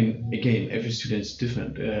ingredients. I mean, again, every student is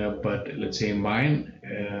different, but let's say mine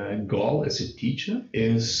goal as a teacher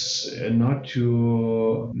is not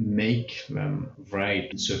to make them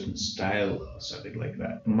write a certain style or something like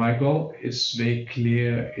that. My goal is very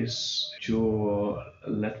clear, is to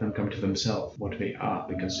let them come to themselves, what they are,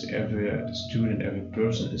 because every student, every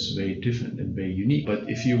person is very different and very unique. But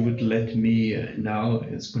if you would let me now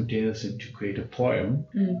spontaneously to create a poem,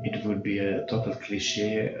 it would be a total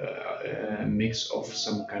cliche mix of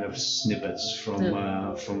some kind of snippets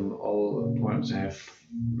from all poems I have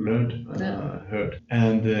learned, heard.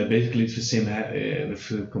 And basically it's the same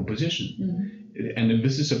with composition. And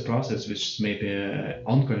this is a process which may be an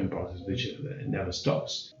ongoing process which never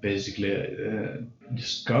stops. Basically,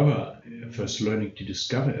 first learning to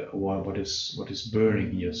discover what is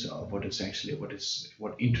burning in yourself, what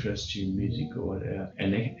interests you in music,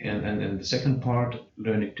 and the second part,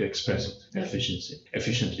 learning to express it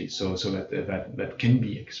efficiently, so that can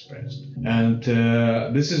be expressed. And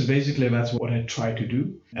this is basically, that's what I try to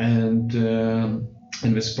do. And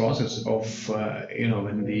in this process of,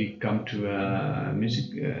 when we come to a music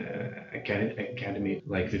academy,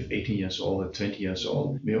 like with 18 years old or 20 years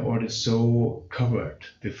old, we are already so covered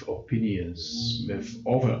with opinions, with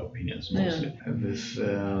over opinions mostly, with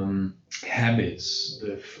habits,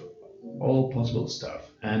 with all possible stuff.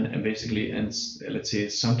 And basically, and let's say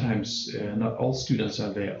sometimes not all students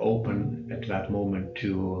are very open at that moment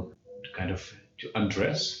to kind of to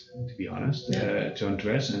undress, to be honest, to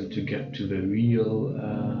undress and to get to the real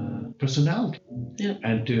personality.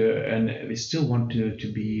 And we still want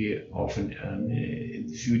to be often in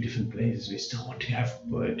a few different places. We still want to have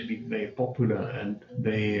to be very popular and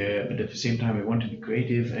very, but at the same time we want to be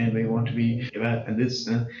creative and we want to be and this.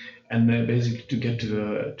 And basically, to get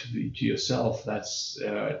to yourself, that's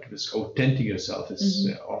to this authentic yourself. Is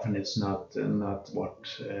often it's not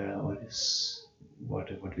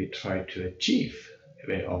what we try to achieve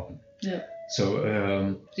very often.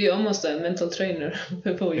 So you're almost a mental trainer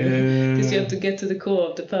before you, because you have to get to the core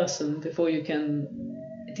of the person before you can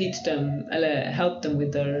teach them, help them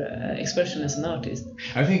with their expression as an artist.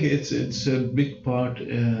 I think it's a big part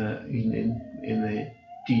in the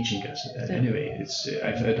teaching us. Anyway, it's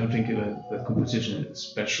I don't think the composition is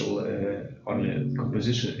special. Only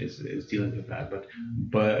composition is dealing with that, but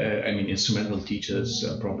I mean, instrumental teachers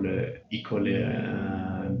are probably equally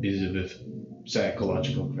busy with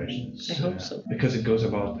psychological questions. I hope so, because it goes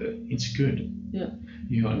about insecurity.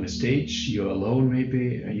 You're on the stage, you're alone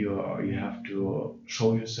maybe, you have to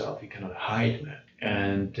show yourself, you cannot hide that.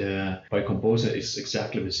 And by composer, it's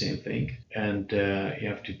exactly the same thing. And you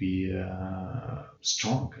have to be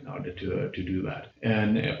strong in order to do that.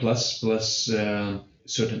 And plus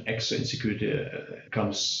certain extra insecurity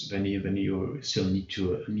comes when you still need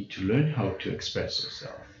to learn how to express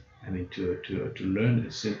yourself. I mean, to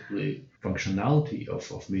learn simply functionality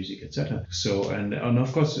of music, etc. So and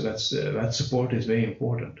of course that support is very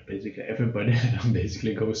important. Basically, everybody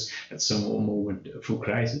basically goes at some moment through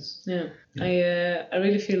crisis. I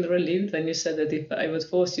really feel relieved when you said that if I would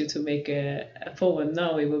force you to make a poem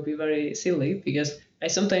now, it would be very silly, because I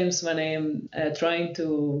sometimes, when I am trying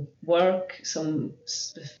to work some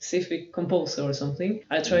specific composer or something,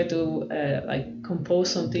 I try to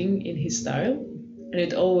compose something in his style. And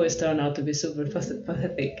it always turned out to be super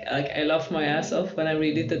pathetic. Like, I laugh my ass off when I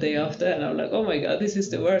read it the day after, and I'm like, oh my god, this is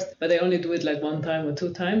the worst. But I only do it like one time or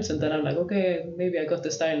two times, and then I'm like, okay, maybe I got the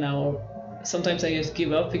style now. Or sometimes I just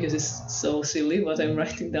give up because it's so silly what I'm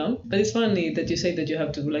writing down. But it's funny that you say that you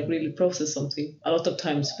have to like really process something a lot of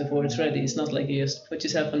times before it's ready. It's not like you just put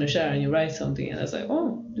yourself on a chair and you write something, and it's like,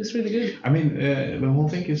 oh, that's really good. I mean, the whole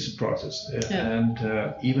thing is a process. And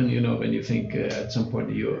even, when you think at some point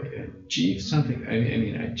you achieve something, I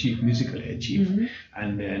mean, musically,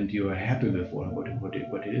 and you are happy with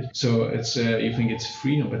what it is. So it's you think it's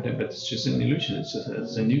freedom, but it's just an illusion. It's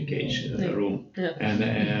a new cage room,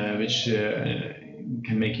 and which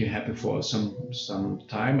can make you happy for some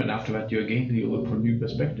time, and after that you look for new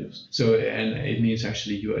perspectives. So, and it means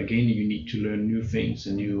actually you need to learn new things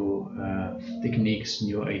and new techniques,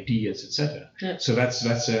 new ideas, etc. So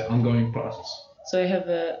that's an ongoing process. So I have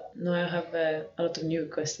a lot of new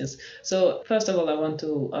questions. So first of all, I want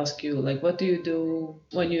to ask you, like, what do you do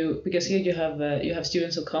because here you have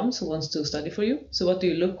students who wants to study for you. So what do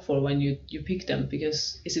you look for when you pick them?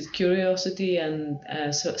 Because is it curiosity and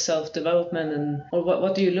self-development, or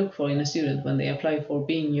what do you look for in a student when they apply for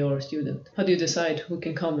being your student? How do you decide who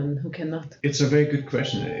can come and who cannot? It's a very good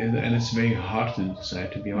question, and it's very hard to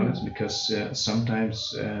decide, to be honest, because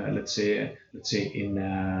sometimes let's say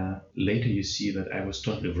in later you see that I was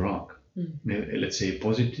totally wrong. let's say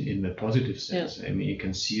positive in the positive sense. I mean, you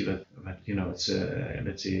can see that it's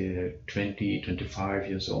let's say 20, 25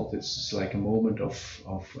 years old. It's like a moment of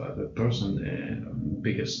the person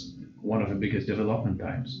biggest. One of the biggest development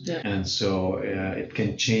times, and so it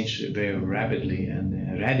can change very rapidly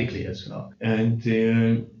and radically as well. And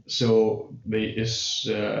so there is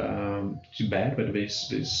too bad, but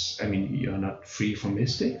there's I mean, you're not free from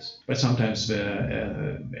mistakes, but sometimes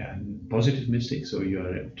positive mistakes. So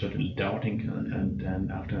you're totally doubting, and then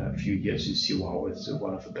after a few years you see, wow, it's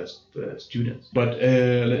one of the best students. But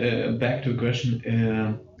back to the question.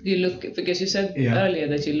 You look, because you said earlier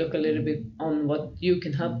that you look a little bit on what you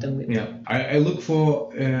can help them with. Yeah, I look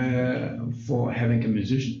for having a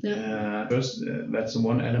musician. First, that's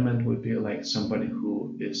one element would be like somebody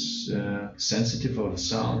who is sensitive of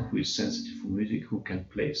sound, who is sensitive for music, who can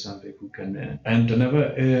play something, who can. And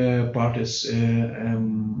another part is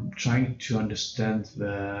trying to understand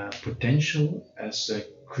the potential as a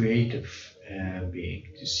creative being,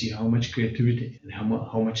 to see how much creativity and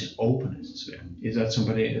how much openness is there. Is that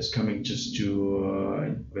somebody is coming just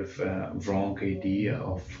to with a wrong idea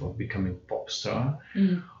of becoming pop star,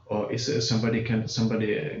 or is there somebody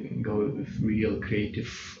go with real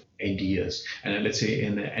creative ideas? And let's say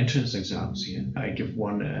in the entrance exams here, I give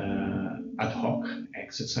one ad hoc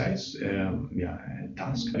exercise,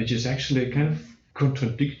 task, which is actually kind of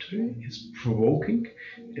contradictory. It's provoking.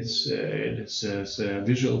 It's a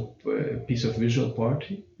visual piece of visual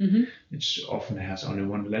poetry, which often has only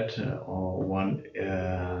one letter or one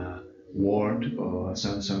word or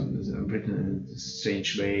some written in a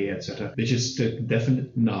strange way, etc. Which is definitely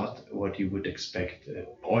not what you would expect a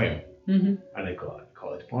poem. And I call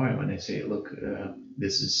it poem, and I say, look,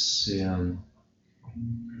 this is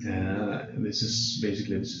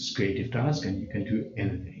creative task, and you can do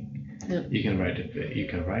anything. You can write it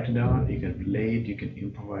down, you can play it, you can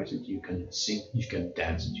improvise it, you can sing, you can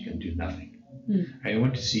dance it, you can do nothing. I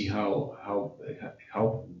want to see how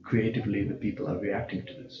creatively the people are reacting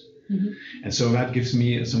to this. And so that gives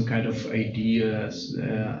me some kind of ideas,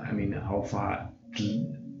 I mean, how far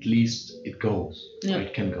at least it goes, or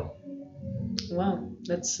it can go. Wow,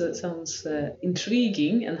 that sounds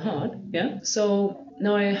intriguing and hard. Yeah. So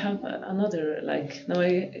now I have another, now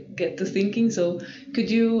I get to thinking. So could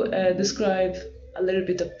you describe a little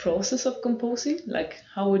bit of process of composing? Like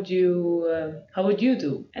how would you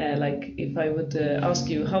do? Like if I would ask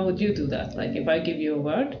you, how would you do that? Like if I give you a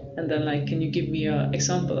word and then can you give me an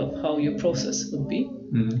example of how your process would be?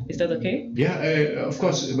 Is that okay? Yeah, of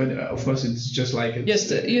course. But of course, it's just like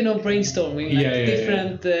brainstorming,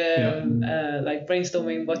 different like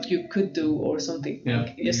brainstorming what you could do or something.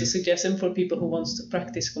 Like just a suggestion for people who wants to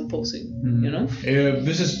practice composing.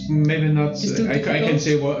 This is maybe not. I can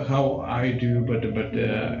say how I do, but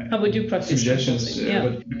how would you practice suggestions?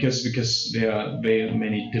 But because there are very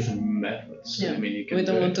many different methods. I mean, we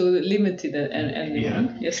don't want to limit it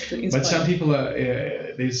anyone. Just to inspire. But some people are.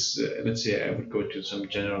 Let's say I would go to some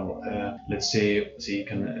general. Let's say you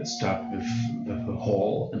can start with the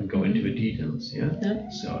whole and go into the details.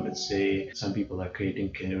 So let's say some people are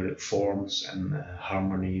creating forms and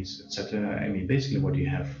harmonies, etc. I mean, basically what you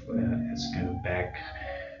have as kind of background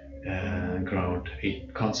a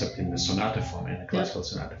concept in the sonata form, in a classical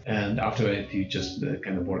sonata, and after that you just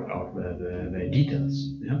kind of work out the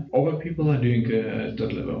details. Other people are doing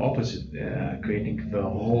totally the opposite, creating the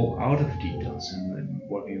whole out of details and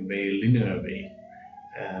working in a very linear way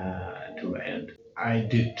to the end. I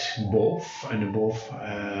did both, and both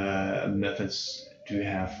methods do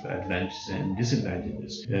have advantages and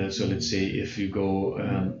disadvantages. So let's say if you go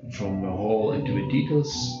from the whole into the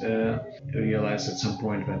details, you realize at some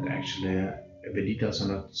point that actually the details are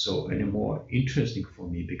not so anymore interesting for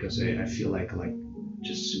me, because I feel like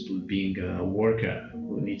just simply being a worker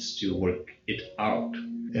who needs to work it out.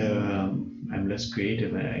 I'm less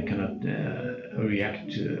creative. I cannot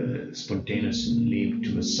react spontaneously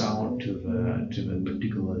to the sound, to the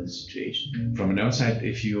particular situation. From an outside,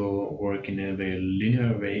 if you work in a very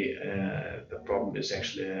linear way, the problem is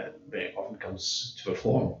actually very often comes to the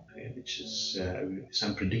form, which is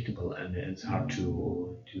unpredictable and it's hard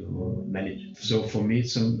to manage. So for me,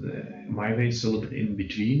 my way is a little bit in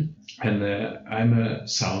between, and I'm a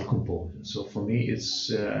sound composer. So for me, it's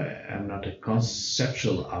I'm not a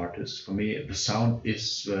conceptual artist. For me, the sound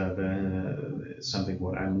is something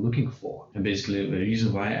what I'm looking for, and basically the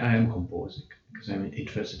reason why I am composing, because I'm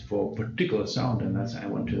interested for a particular sound, and that's I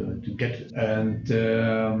want to get it. And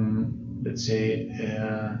let's say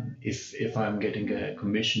if I'm getting a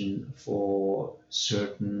commission for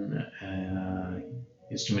certain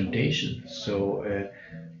instrumentation, so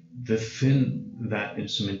within that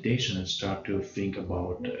instrumentation and start to think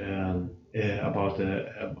about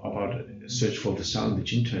search for the sound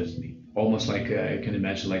which interests me. Almost like I can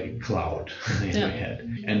imagine like a cloud in my head,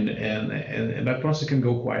 and that process can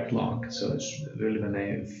go quite long. So it's really when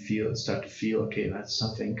I start to feel okay, that's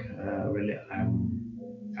something really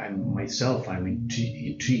I'm myself I'm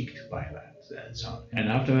intrigued by that sound. And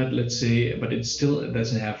after that, let's say, but it still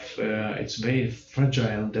doesn't have it's very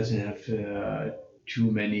fragile, doesn't have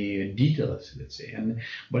too many details, let's say,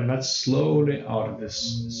 but that's slowly out of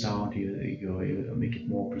this sound you make it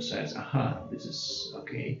more precise. Aha, this is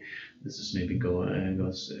okay. This is maybe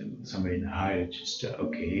goes somewhere in the high register.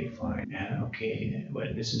 Okay, fine. Okay,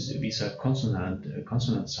 well, these are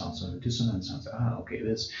consonant sounds or dissonant sounds. Ah, okay,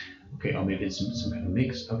 this. Okay, or maybe it's some kind of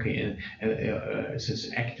mix. Okay, and it's this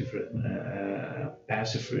active rhythm,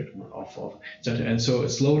 passive rhythm of and so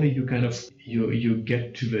slowly you kind of you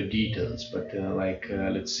get to the details, but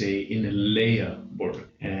let's say in a layer board,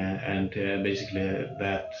 and basically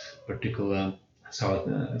that particular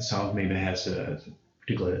sound maybe has a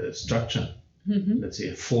particular structure, let's say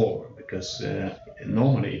a form, because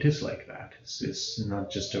normally it is like that. It's not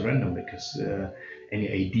just a random, because any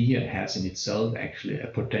idea has in itself actually a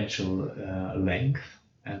potential length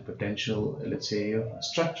and potential, let's say,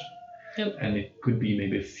 structure. Yep. And it could be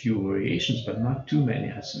maybe a few variations, but not too many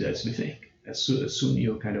as we think. As soon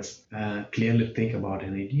you kind of clearly think about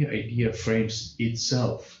an idea frames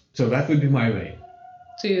itself. So that would be my way.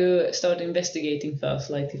 So you start investigating first,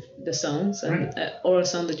 like the sounds, and or a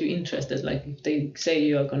sound that you're interested. Like if they say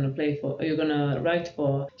you're gonna write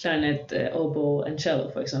for clarinet, oboe, and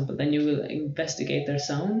cello, for example, then you will investigate their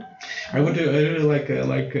sound. I really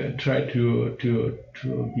try to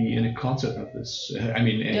be in a concept of this.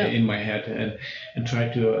 In my head, and try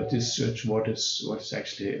to search what is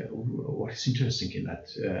interesting in that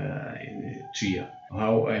trio.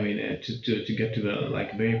 How to get to the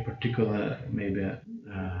very particular maybe.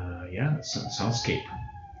 Soundscape.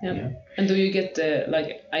 Yeah. And do you get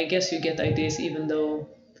I guess you get ideas even though,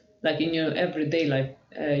 like in your everyday life,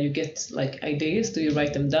 you get like ideas. Do you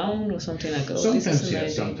write them down or something like that? Sometimes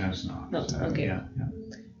yes, sometimes not. No, okay.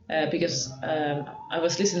 Because I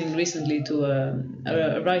was listening recently to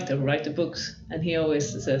a writer who writes books, and he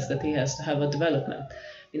always says that he has to have a development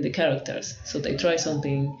in the characters. So they try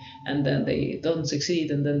something and then they don't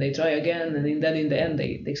succeed, and then they try again, and then in the end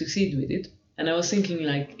they succeed with it. And I was thinking,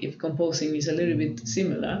 like, if composing is a little bit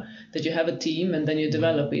similar, that you have a team and then you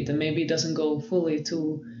develop it, and maybe it doesn't go fully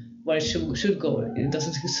to where it should go. It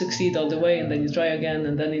doesn't succeed all the way, and then you try again,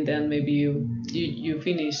 and then in the end maybe you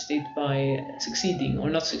finished it by succeeding or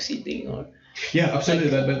not succeeding, or. Yeah,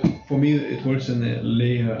 absolutely. But for me, it works in a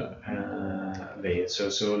layer way.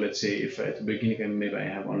 So let's say if at the beginning maybe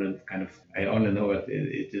I only know that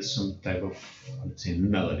it is some type of, let's say,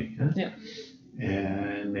 melody. Huh? Yeah.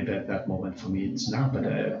 And maybe at that moment for me it's not, but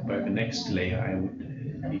by the next layer I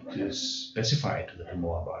would need to specify it a little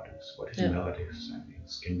more about it. What is melody?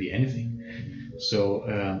 It can be anything. So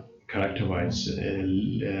character-wise,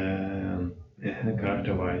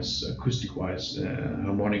 acoustic-wise,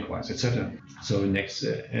 harmonic-wise, etc. So next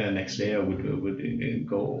layer would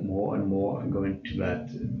go more and more and go into that.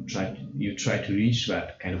 Try to reach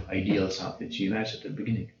that kind of ideal sound that you imagined at the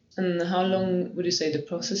beginning. And how long would you say the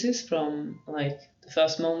process is from like the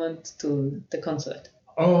first moment to the concert?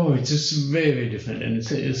 Oh, it's just very, very different, and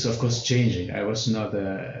it's of course changing. I was not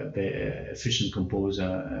a very efficient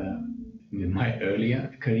composer in my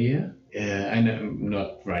earlier career, and I'm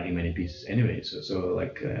not writing many pieces anyway. So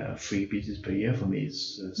 3 pieces per year for me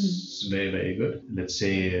is very, very good. Let's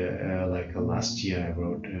say last year I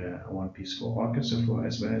wrote 1 piece for orchestra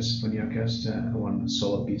as well as for the orchestra, 1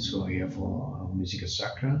 solo piece for Musica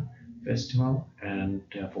Sacra Festival, and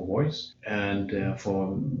for voice, and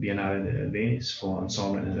for Biennale Venice for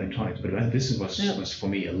ensemble and electronics. But this was for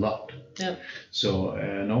me a lot. Yeah. So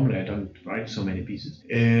normally I don't write so many pieces,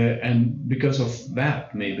 and because of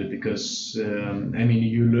that, maybe because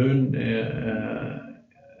you learn.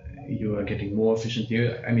 You are getting more efficient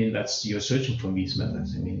here. You're searching for these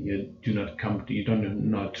methods. You do not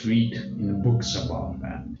read in books about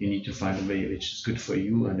that. You need to find a way which is good for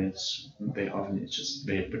you, and it's very often it's just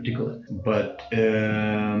very particular. But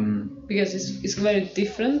because it's very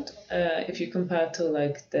different if you compare to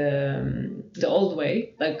like the old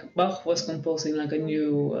way. Like Bach was composing like a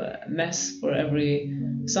new mass for every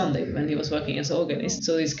Sunday when he was working as organist.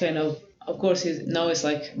 So it's kind of course, now it's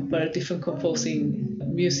like very different composing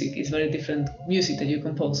music. It's very different music that you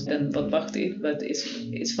compose than what Bach did. But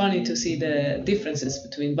it's funny to see the differences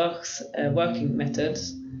between Bach's working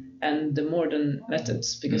methods and the modern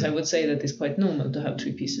methods, because I would say that it's quite normal to have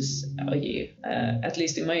 3 pieces a year, at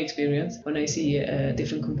least in my experience, when I see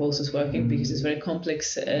different composers working, because it's very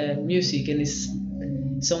complex music and it's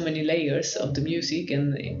so many layers of the music,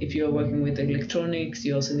 and if you are working with electronics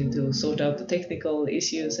you also need to sort out the technical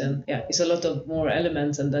issues, and it's a lot of more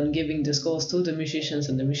elements, and then giving the scores to the musicians,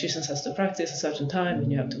 and the musicians has to practice a certain time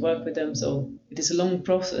and you have to work with them, so it is a long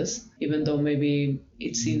process, even though maybe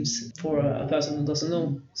it seems for a person who doesn't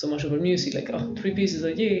know so much about music like 3 pieces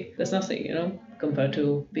a year, that's nothing, compared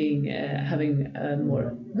to being having a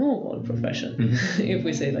more normal profession, if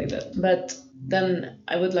we say like that. But then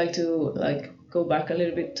I would like to go back a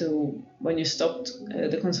little bit to when you stopped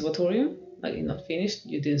the conservatorium, like you're not finished,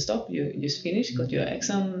 you didn't stop, you just finished, got your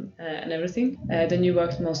exam and everything. Then you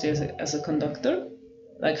worked mostly as a conductor.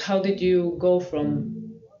 Like how did you go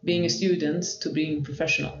from being a student to being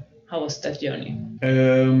professional? How was that journey?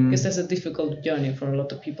 Because that's a difficult journey for a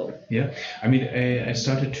lot of people. Yeah, I mean, I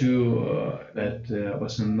started to, that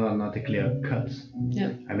was not a clear cut.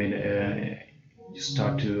 Yeah. I mean, you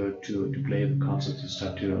start to play the concert, you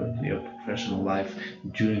start to your professional life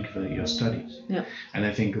during your studies. Yeah. And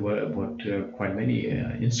I think what quite many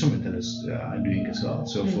instrumentalists are doing as well.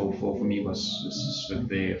 So for me this is a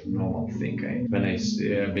very normal thing. When I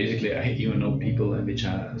even know people which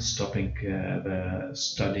are stopping the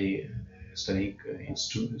studying certain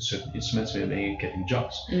instruments when they are getting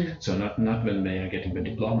jobs. So not when they are getting the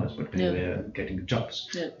diplomas, but when they are getting jobs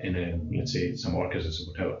in let's say some orchestras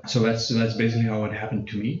or whatever. So that's basically how it happened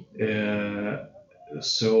to me.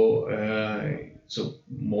 So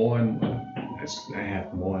more and more, I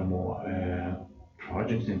have more and more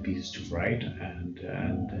projects and pieces to write, and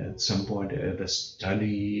at some point the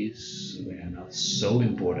studies were not so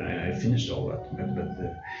important. I finished all that,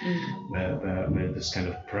 but this kind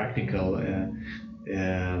of practical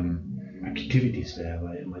activities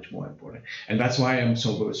were much more important, and that's why I'm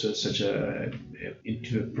such a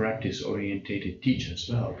into a practice orientated teacher as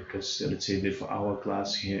well, because let's say for our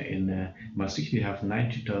class here in Maastricht we have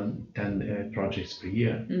 9 to 10 projects per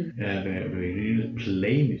year where we really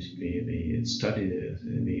play music, we study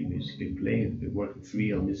the music, we play, we work with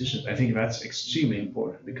real musicians. I think that's extremely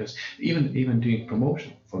important, because even doing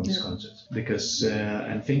promotion for these concerts, because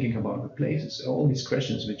I'm thinking about the places, all these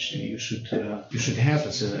questions which you should have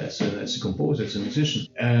as a composer, as a musician,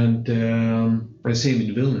 and the same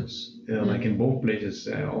in Vilnius. Like in both places,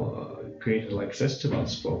 I created like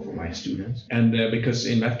festivals for my students, and because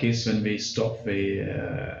in that case, when they stop, they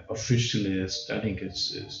officially studying,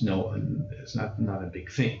 it's not a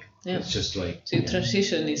big thing. Yeah. It's just like so. Your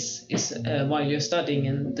transition is while you're studying,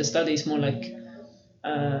 and the study is more like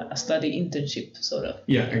a study internship, sort of.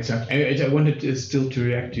 Yeah, exactly. I wanted still to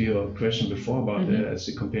react to your question before about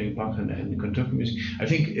comparing Bach and contemporary music. I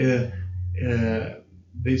think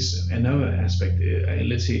there's another aspect.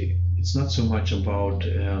 Let's say it's not so much about.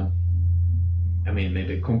 I mean,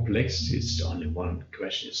 maybe complex is only one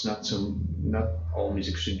question. It's not all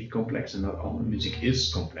music should be complex, and not all music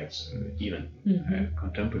is complex, even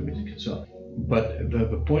contemporary music as well. But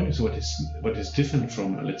the point is what is different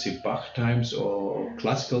from, let's say, Bach times or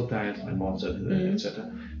classical times, and Mozart, etc.,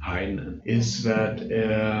 Haydn, is that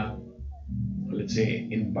let's say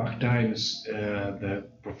in Bach times the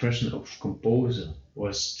profession of composer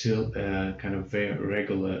was still a kind of very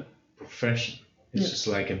regular profession. It's just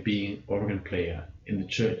like being organ player in the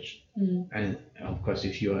church, and of course,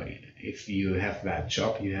 if you have that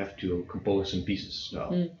job, you have to compose some pieces as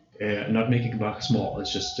well. Not making Bach small,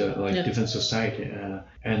 it's just like different society,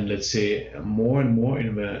 and let's say more and more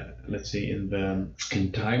in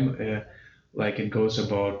time, like it goes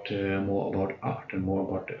about more about art and more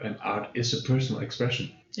about, and art is a personal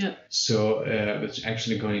expression. Yeah. So it's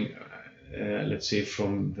actually going, let's say,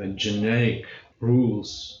 from the generic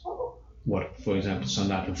rules. What, for example,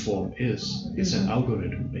 sonata form is, it's an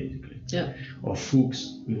algorithm basically. Yeah. Or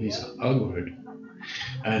Fuchs with his algorithm,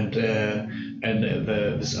 and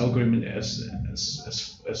this algorithm, as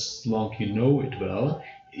long you know it well,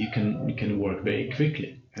 you can work very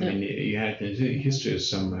quickly. I mean, you had in history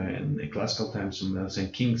some in the classical times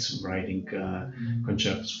some kings writing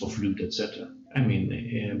concertos for flute, etc. I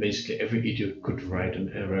mean, basically every idiot could write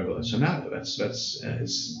a regular sonata. That's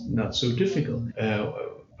it's not so difficult.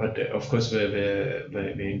 But of course,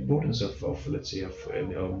 the importance of let's say of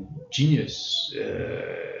genius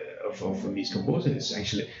of these composers is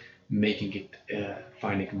actually making it,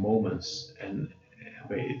 finding moments, and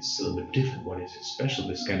it's a little bit different. What is special?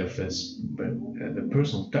 This kind of the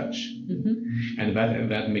personal touch, and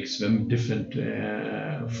that makes them different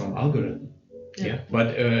from algorithm. Yeah,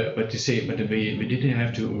 but we didn't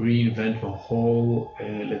have to reinvent the whole,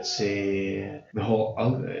 let's say, the whole.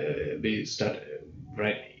 We start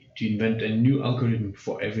right to invent a new algorithm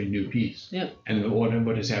for every new piece. Yeah. And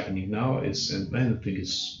what is happening now is, and I don't think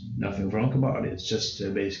it's nothing wrong about it. It's just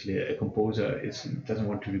basically a composer doesn't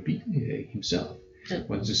want to repeat himself. Yeah.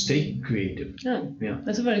 Wants to stay creative. Yeah.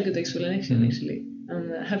 That's a very good explanation, actually.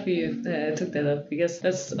 I'm happy you took that up, because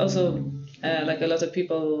that's also like a lot of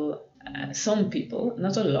people. Some people,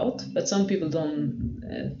 not a lot, but some people don't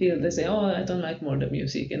feel, they say, oh, I don't like modern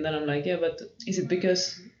music. And then I'm like, yeah, but is it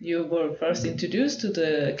because you were first introduced to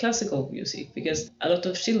the classical music? Because a lot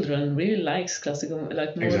of children really likes classical,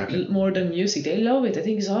 like modern music. They love it. I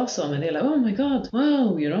think it's awesome. And they're like, oh my God,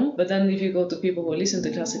 wow, you know? But then if you go to people who listen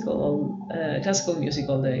to classical music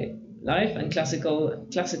all day, life, and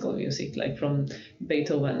classical music, like from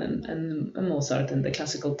Beethoven and Mozart and the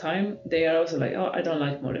classical time, they are also like, oh, I don't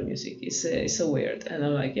like modern music. It's so weird. And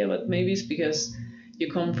I'm like, yeah, but maybe it's because you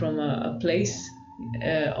come from a place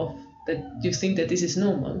of that you think that this is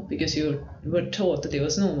normal, because you were taught that it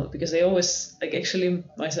was normal. Because I always, like, actually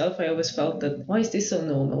myself, I always felt that, why is this so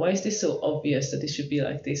normal? Why is this so obvious that it should be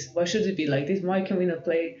like this? Why should it be like this? Why can we not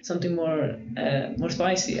play something more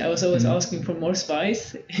spicy? I was always asking for more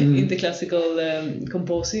spice in the classical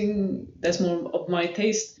composing. That's more of my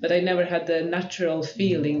taste, but I never had the natural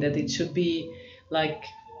feeling that it should be like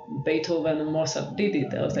Beethoven and Mozart did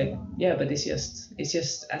it. I was like, yeah, but it's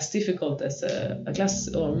just as difficult as a class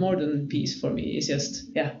or modern piece for me. It's just,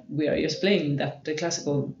 yeah, we are just playing that the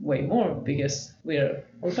classical way more because we are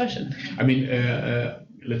old-fashioned. I mean,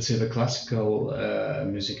 let's say the classical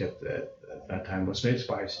music at that time was very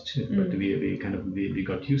spicy too, but we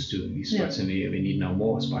got used to these spices, and we need now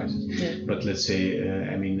more spices. But let's say,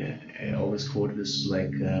 I always quote this,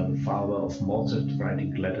 like the father of Mozart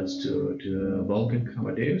writing letters to Wolfgang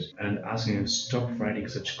Amadeus and asking him to stop writing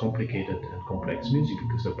such complicated and complex music,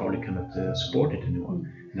 because they probably cannot support it anymore.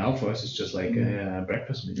 Now for us it's just like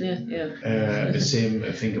breakfast music. The same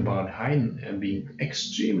thing about Haydn and being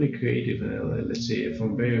extremely creative, let's say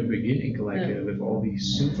from very beginning, like with all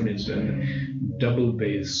these symphonies and double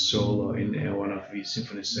bass solo in one of these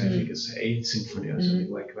symphonies. I think it's 8th symphony or something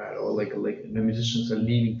like that, or like the musicians are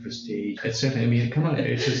leaving the stage, etc. I mean, come on,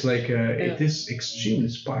 it's just like it is extremely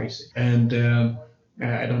spicy. And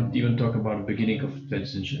I don't even talk about the beginning of the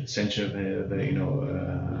 20th century,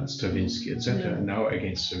 Stravinsky, etc. Now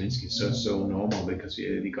again, Stravinsky is so normal because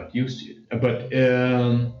we got used to it.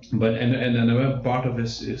 But another part of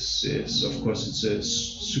this is of course it's a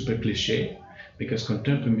super cliche, because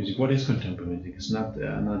contemporary music. What is contemporary music? It's not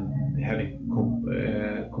having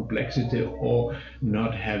complexity or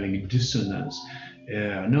not having dissonance.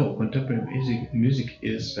 No, contemporary music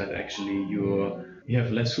is that actually you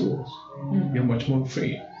have less rules. You're much more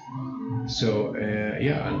free. So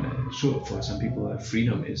and sure, for some people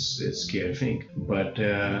freedom is a scary thing, but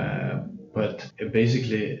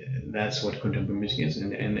basically that's what contemporary music is,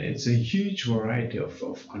 and it's a huge variety of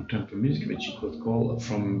contemporary music, which you could call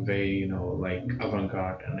from very like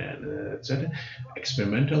avant-garde and etc.,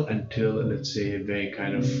 experimental, until let's say very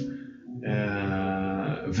kind of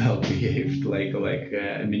well-behaved, like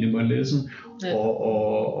minimalism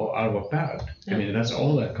or avant-garde. I mean, that's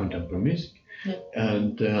all that contemporary music.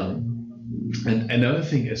 And another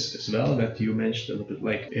thing is as well that you mentioned a little bit,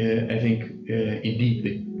 like I think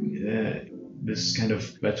indeed this kind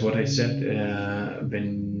of, that's what I said,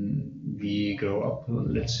 when we grow up,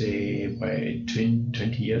 let's say by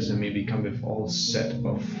 20 years, and maybe come with all set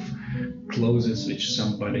of clothes which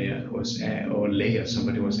somebody was or layers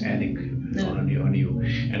somebody was adding on you,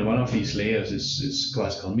 and one of these layers is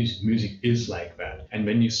classical music. Music is like that, and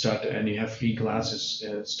when you start and you have 3 classes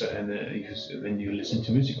when you listen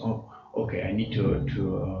to music, okay, I need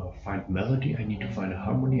to find melody, I need to find a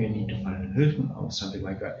harmony, I need to find a rhythm or something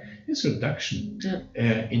like that. It's reduction.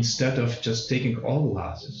 Instead of just taking all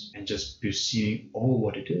classes and just perceiving all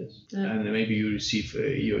what it is. And maybe you receive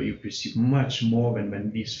you perceive much more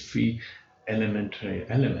when these 3 elementary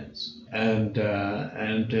elements, and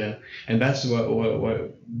that's what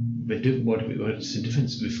is the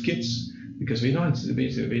difference with kids, because we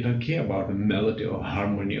don't care about the melody or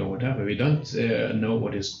harmony or whatever. We don't know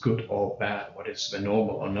what is good or bad, what is the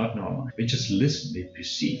normal or not normal. We just listen, we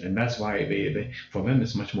perceive, and that's why for them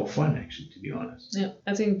it's much more fun, actually, to be honest. Yeah,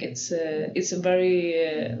 I think it's a very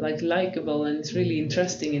likable, and it's really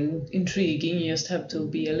interesting and intriguing. You just have to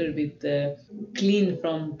be a little bit clean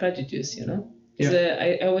from prejudice,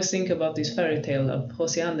 I always think about this fairy tale of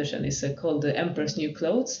H.C. Andersen. It's called The Emperor's New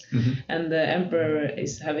Clothes. And the emperor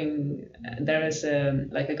is having, there is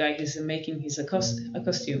like a guy who's making a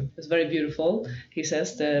costume. It's very beautiful. He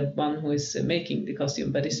says the one who is making the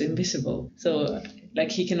costume, but it's invisible. So like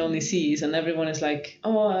he can only see, and everyone is like,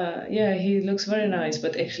 yeah, he looks very nice,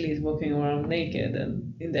 but actually he's walking around naked.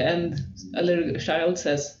 And in the end, a little child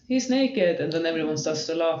says, he's naked, and then everyone starts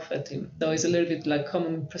to laugh at him. So it's a little bit like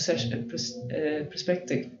common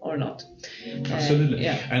perspective, or not. Absolutely.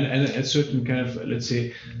 And a certain kind of, let's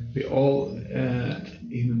say, we all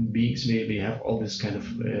human beings, we have all this kind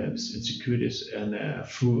of insecurities, and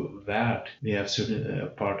through that we have certain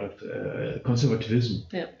part of conservatism,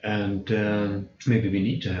 and maybe we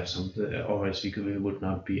need to have some, otherwise we would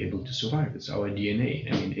not be able to survive. It's our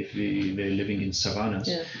DNA. I mean, if we were living in savannas,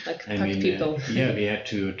 like people. We had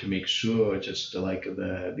to make sure just like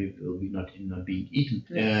we will be not being eaten.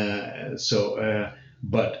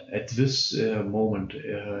 But at this moment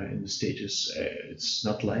in the stages, it's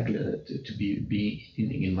not likely to be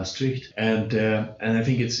eating in Maastricht, and I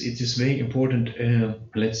think it is very important.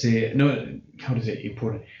 Let's say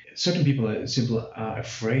important. Certain people are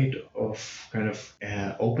afraid of kind of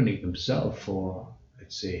opening themselves for,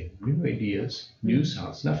 let's say, new ideas, new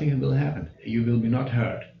sounds. Nothing will happen. You will be not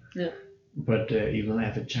heard. But you will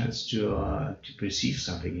have a chance to perceive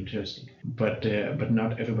something interesting. But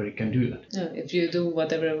not everybody can do that. If you do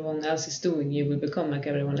what everyone else is doing, you will become like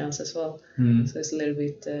everyone else as well. So it's a little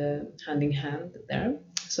bit hand in hand there.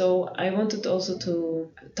 So I wanted also to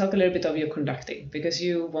talk a little bit of your conducting, because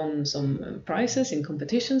you won some prizes in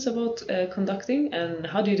competitions about conducting. And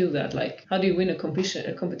how do you do that? Like, how do you win a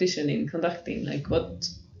competition in conducting? Like, what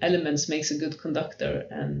elements makes a good conductor,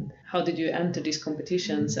 and how did you enter these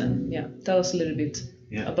competitions? And tell us a little bit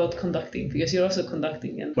about conducting, because you're also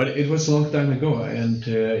conducting. But it was a long time ago, and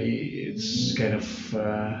it's kind of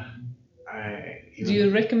do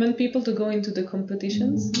you recommend people to go into the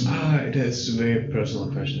competitions? It is a very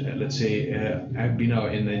personal question. Let's say I've been now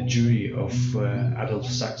in a jury of Adolph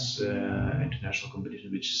Sax international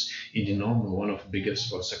competition, which is in the normal one of the biggest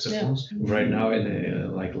for saxophones right now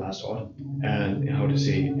in like last autumn. And how to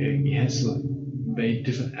say, it has very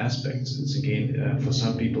different aspects. It's again for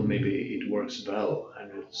some people maybe it works well,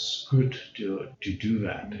 and it's good to do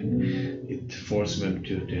that. It forces them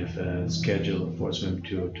to have a schedule, forces them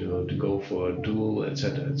to go for a duel,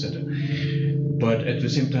 etc., etc. But at the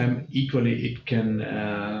same time, equally, it can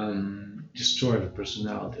destroy the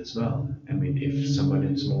personality as well. I mean, if somebody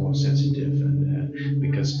is more sensitive, and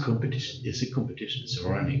because competition is a competition, it's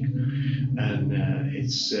running, and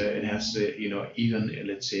it has even,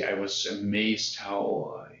 let's say, I was amazed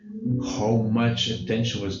how much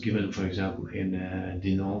attention was given, for example, in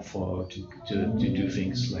Dinan to do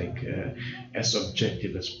things like as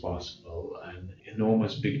objective as possible, and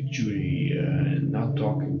enormous big jury, not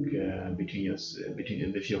talking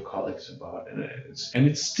with your colleagues about, and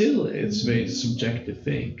it's very subjective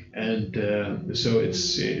thing, and so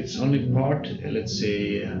it's only part, let's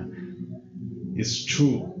say, is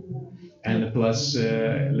true, and plus,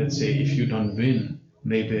 let's say, if you don't win,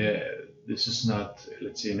 maybe this is not,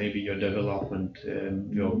 let's say, maybe your development,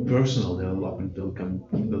 your personal development will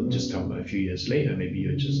just come a few years later. Maybe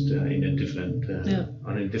you're just in a different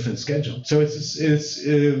on a different schedule. So it's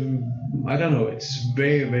I don't know. It's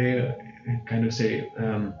very, very kind of say,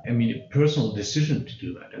 I mean, a personal decision to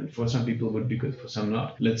do that, and for some people it would be good, for some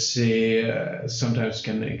not. Let's say sometimes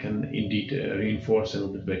can indeed reinforce a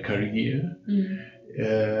little bit their career.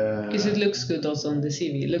 Because it looks good also on the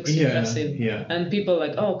CV. It looks impressive. And people are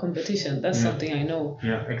like, oh, competition, that's something I know.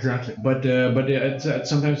 Yeah, exactly. But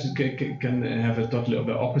sometimes it can have a totally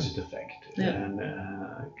opposite effect. And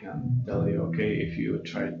can tell you, okay, if you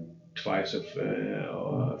tried twice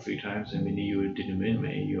or 3 times, I mean, you didn't win,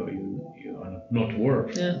 maybe you are not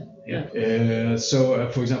worth. So,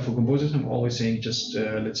 for example, for composers, I'm always saying, just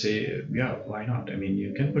let's say, why not? I mean,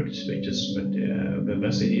 you can participate, but the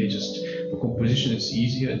best idea, just for composition, it's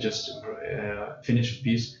easier. Just finish a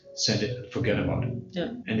piece, send it, and forget about it.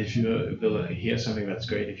 And if you will hear something, that's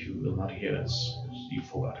great. If you will not hear, you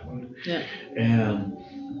forgot about it.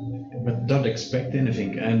 But don't expect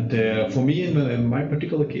anything. And for me, in my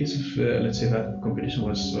particular case, let's say that competition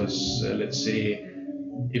was let's say,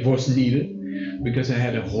 it was needed, because I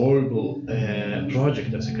had a horrible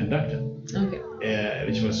project as a conductor,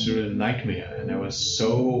 which was really a nightmare, and I was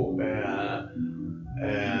so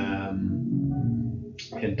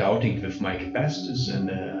doubting with my capacities, and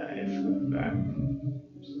if I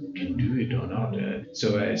can do it or not. So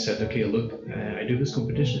I said, okay, look, I do this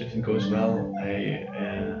competition. If it goes well,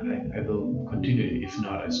 I will continue. If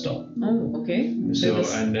not, I stop. Oh, okay. So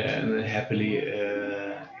and happily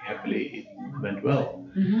it went well.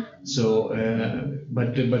 Mm-hmm. So,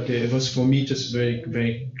 but it was for me just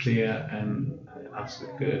very clear and answer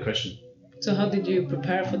the question. So how did you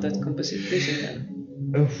prepare for that competition then?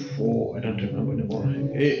 I don't remember anymore.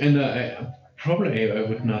 And probably I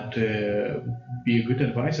would not be a good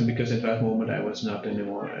advisor, because at that moment I was not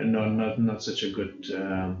anymore, not such a good,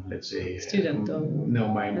 let's say, student. No,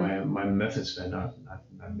 my methods were not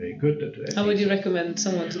very good. How would you recommend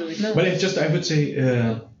someone to do it now? Well, it's just, I would say,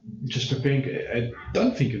 just preparing. I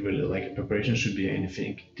don't think it really, like, preparation should be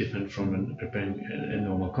anything different from preparing a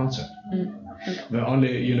normal concert. Okay. But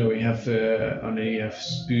only, you have a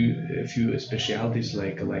few specialities,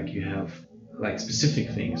 like you have like specific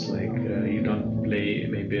things, like you don't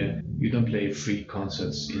play 3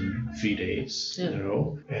 concerts in 3 days in a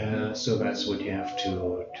row. So that's what you have to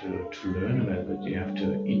learn about, what you have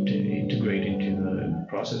to integrate into the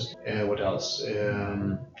process. What else?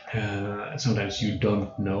 Sometimes you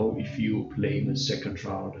don't know if you play in the second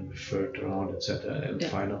round and the third round, etc., and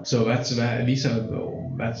final. So that's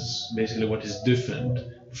basically what is different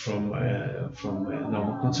from a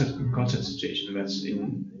normal concert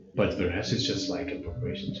situation. But the rest is just like a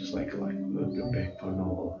preparation, just like preparing for a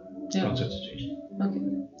normal concert situation. Okay.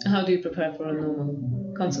 How do you prepare for a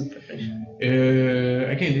normal concert preparation?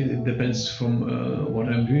 Again, it depends from what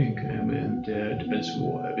I'm doing, and depends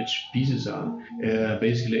which pieces are.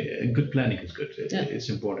 Basically, good planning is good. It's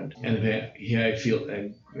important. And here I feel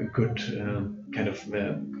a good kind of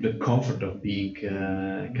the comfort of being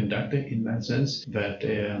conductor in that sense. But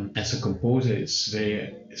as a composer, it's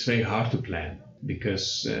very hard to plan.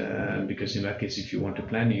 Because in that case, if you want to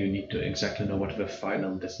plan, you need to exactly know what the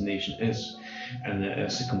final destination is, and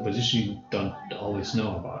as a composition, you don't always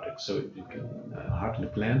know about it, so it can hard to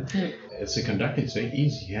plan. As a conductor, it's very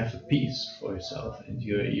easy. You have a piece for yourself, and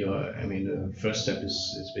the first step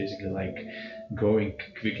is basically like going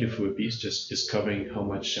quickly through a piece, just discovering how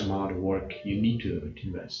much amount of work you need to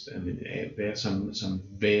invest. I mean, there are some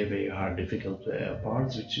very hard, difficult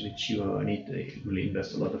parts which you need to really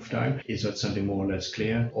invest a lot of time. Is that something more or less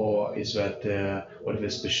clear, or is that what the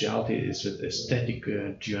specialty is with aesthetic?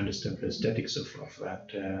 Do you understand the aesthetics of that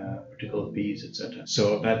particular piece, etc.?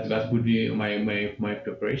 So that would be my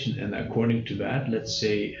preparation, and according to that, let's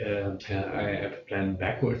say I have planned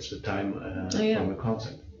backwards the time from a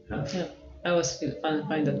concert. I always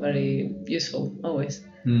find that very useful, always.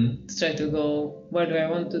 To try to go, where do I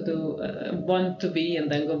want to be, and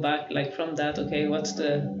then go back, like from that, okay, what's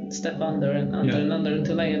the step under and under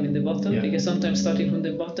until I am in the bottom, because sometimes starting from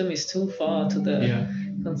the bottom is too far to the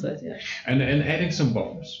concert. And adding some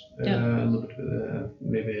buffers, a little bit,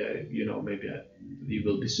 maybe you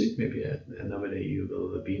will be sick, maybe another day you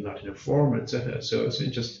will be not in a form, etc. So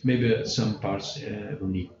just maybe some parts will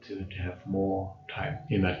need to have more time.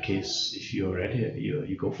 In that case, if you're ready,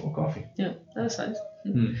 you go for coffee. Yeah, that's nice.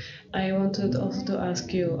 I wanted also to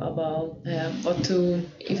ask you about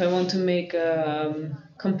if I want to make a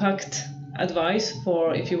compact advice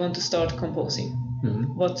for if you want to start composing.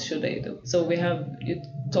 What should I do? So you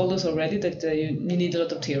told us already that you need a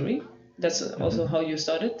lot of theory. That's also how you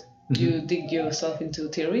started. You dig yourself into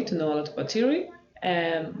theory to know a lot about theory.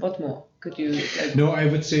 What more? Could you? No, I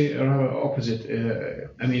would say rather opposite.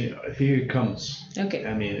 Theory comes. Okay.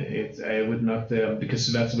 I would not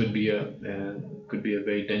because that would be could be a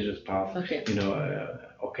very dangerous path. Okay.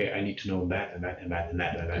 Okay, I need to know that and that and that and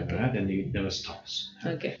that and that and that, and it never stops.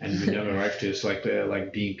 Okay. And we never arrive to. It's like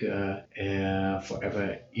being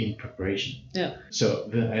forever in preparation. Yeah. So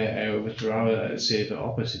I would rather say the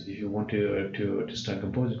opposite. If you want to start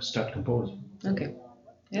composing, start composing. Okay.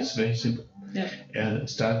 Yeah. It's very simple. Yeah. And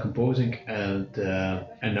start composing, and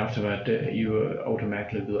after that you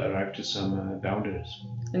automatically will arrive to some boundaries.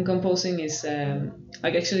 And composing is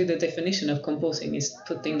actually the definition of composing is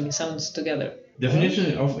putting sounds together.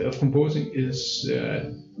 Definition of composing is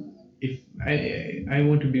if I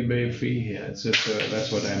want to be very free here, so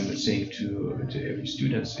that's what I'm saying to every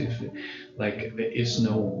student. If there is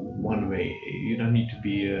no one way, you don't need to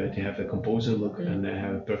be to have a composer look and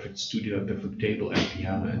have a perfect studio, a perfect table and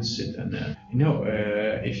piano and sit and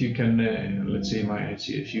if you can let's say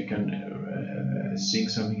if you can sing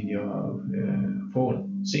something in your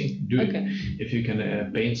phone, sing, do it. If you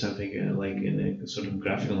can paint something like in a sort of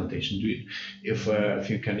graphical notation, do it. If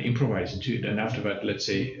you can improvise, do it. And after that, let's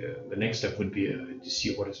say the next step would be to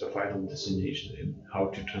see what is the final destination and how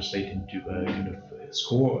to translate into a kind of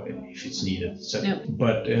score if it's needed.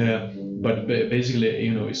 But basically,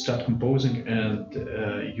 you start composing, and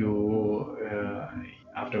you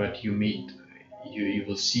after that you meet. You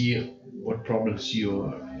will see what problems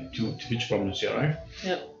to which problems you arrive.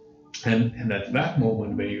 And at that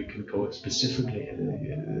moment, where you can go specifically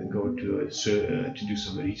go to do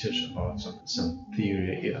some research about some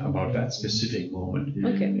theory about that specific moment,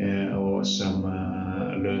 or some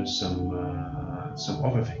learn some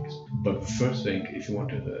other things. But the first thing, if you want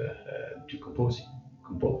to do composing,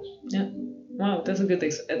 compose. Yeah. Wow, that's a good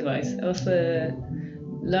advice. I was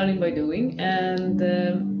learning by doing, and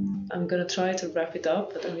I'm gonna try to wrap it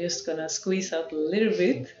up, but I'm just gonna squeeze out a little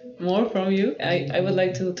bit more from you. I would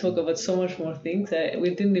like to talk about so much more things.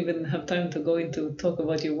 We didn't even have time to go into talk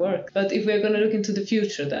about your work. But if we're gonna look into the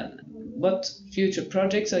future, then what future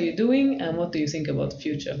projects are you doing, and what do you think about the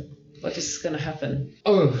future? What is gonna happen?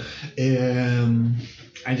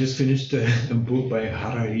 I just finished a book by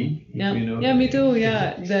Harari. Yeah, you know. Yeah, me too.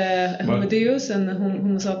 Yeah, the Homo Deus and the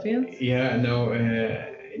Homo sapiens. Yeah, no.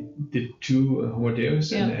 Did two Homo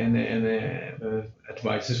Deus and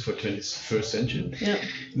advices for 21st century. Yeah.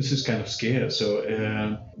 This is kind of scary. So,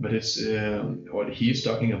 but it's what he's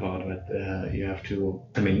talking about. That you have to.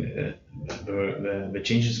 I mean, the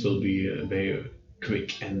changes will be very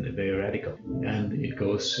quick and very radical, and it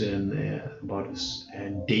goes in about this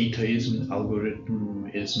dataism,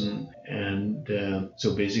 algorithmism, and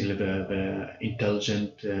so basically the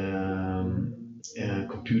intelligent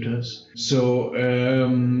computers. So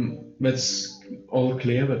that's all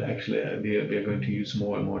clear, but actually we are going to use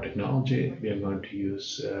more and more technology. We are going to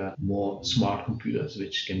use more smart computers,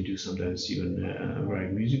 which can do sometimes even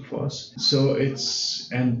write music for us. So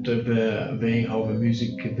the way how the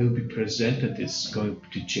music will be presented is going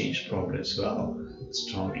to change probably as well,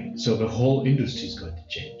 strongly. So the whole industry is going to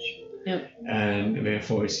change. Yeah. And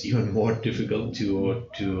therefore it's even more difficult to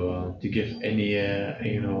give any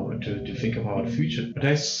to think about the future. But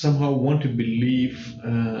I somehow want to believe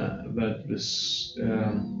that this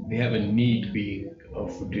we have a need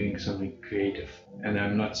of doing something creative. And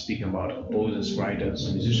I'm not speaking about composers,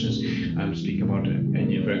 writers, musicians. I'm speaking about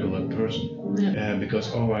any regular person, because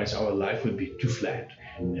otherwise our life would be too flat.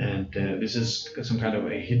 And this is some kind of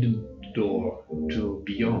a hidden door to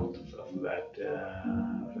beyond of that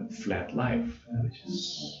flat life,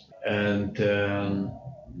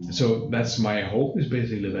 so that's my hope, is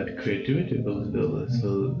basically that creativity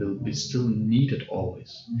will be still needed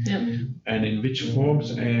always. And in which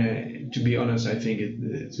forms, to be honest, I think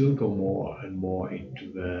it will go more and more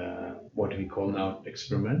into what we call now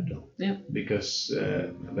experimental. Because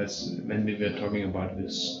that's when we were talking about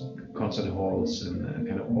this concert halls and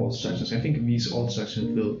kind of all structures. I think these all structures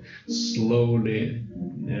will slowly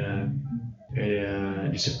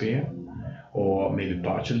disappear, or maybe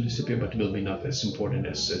partially disappear, but will be not as important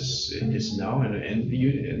as it is now. And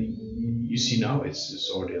you see now it's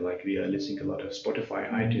already like we are listening a lot of Spotify,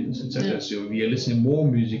 iTunes, etc. So we are listening more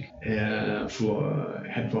music through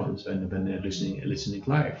headphones than listening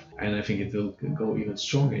live. And I think it will go even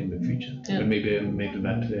stronger in the future. But maybe that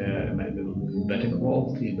maybe better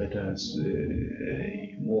quality, better,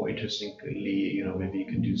 more interestingly, maybe you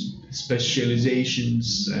can do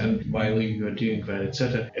specializations while you are doing that,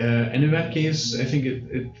 etc. And in that case, I think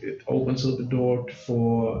it opens up the door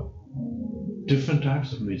for different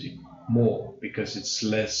types of music more, because it's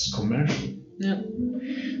less commercial.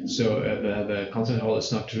 So the concert hall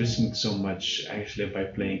is not risking so much actually by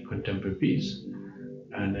playing contemporary pieces.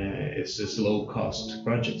 And it's this low-cost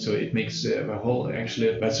project, so it makes the whole,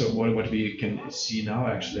 actually, that's what we can see now,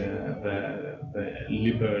 actually, the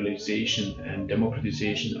liberalization and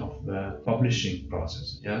democratization of the publishing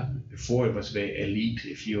process. Before it was very elite.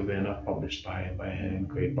 If you were not published by a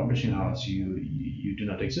great publishing house, you do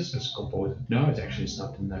not exist as a composer. Now it's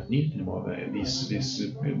not needed anymore. These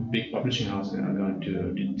big publishing houses are going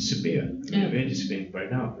to disappear. They're disappearing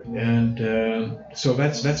right now, and so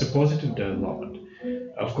that's a positive development.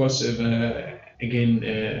 Of course, again,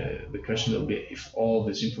 the question will be, if all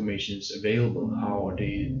this information is available, how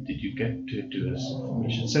did you get to this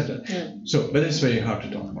information, etc. So, but it's very hard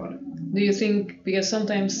to talk about it. Do you think, because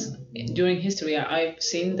sometimes during history I've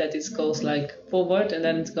seen that it goes like forward and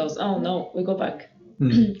then it goes, oh no, we go back.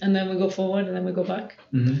 And then we go forward and then we go back.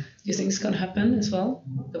 Do you think it's going to happen as well?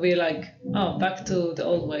 That we're like, oh, back to the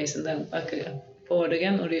old ways and then back again? forward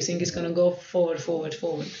again, or do you think it's going to go forward?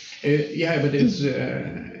 Yeah, but it's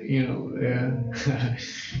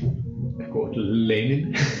quote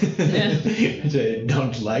Lenin, which I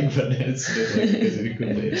don't like, but it's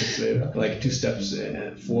like 2 steps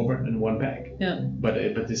forward and 1 back. Yeah. But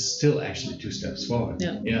it's still actually 2 steps forward.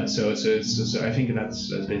 Yeah. So I think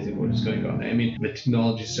that's basically what is going on. I mean, the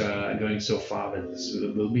technologies are going so far that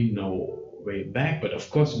there will be no way back, but of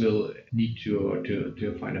course we'll need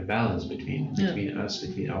to find a balance between us,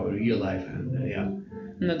 between our real life and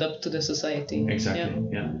and adapt to the society. Exactly.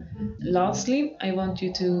 Yeah. Lastly, I want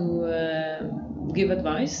you to give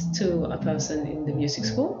advice to a person in the music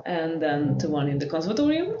school, and then to one in the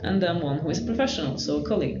conservatorium, and then one who is a professional, so a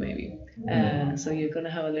colleague maybe. So you're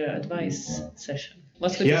gonna have a little advice session.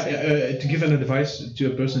 What would you say? To give an advice to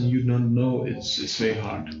a person you don't know, it's very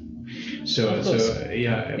hard. So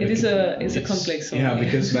it's a complex one. Yeah,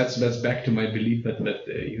 because that's back to my belief that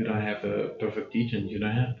you don't have a perfect teacher and you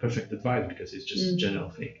don't have perfect advice, because it's just a general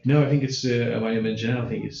thing. No, I think it's what I mean general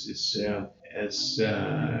thing is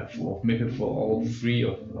maybe for all 3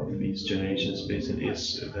 of these generations, basically is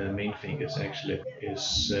the main thing is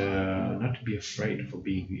not to be afraid for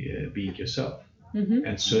being yourself.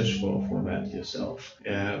 And search for that yourself.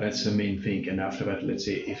 That's the main thing. And after that, let's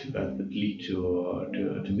say if that would lead to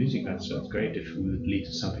music, that's great. If it would lead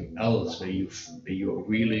to something else where you're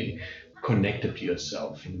really connected to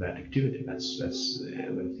yourself in that activity, that's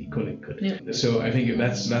equally good. Yeah. So I think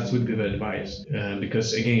that would be the advice,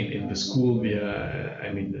 because again in the school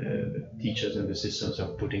the teachers and the systems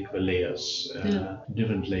are putting the layers,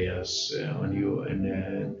 different layers on you, and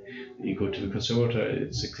you go to the conservatoire,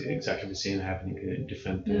 it's exactly the same happening,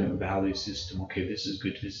 different value system. Okay, this is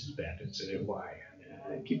good, this is bad, and so why?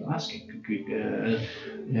 Keep asking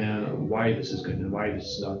why this is good and why this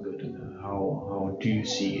is not good, and how do you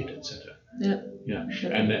see it, etc. Yeah.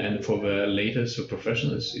 And for the latest, for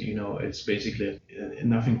professionals, it's basically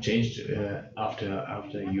nothing changed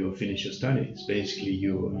after you finish your study. It's basically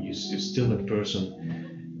you're still a person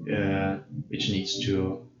which needs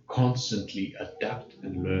to constantly adapt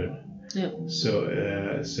and learn. Yeah. So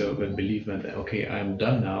when believe that okay, I'm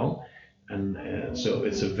done now, and so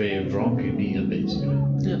it's a very wrong idea basically.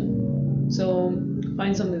 Yeah. So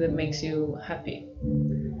find something that makes you happy,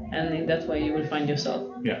 and in that way you will find yourself.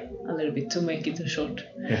 Yeah. A little bit, to make it a short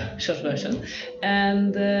version.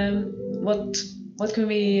 And what can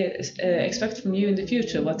we expect from you in the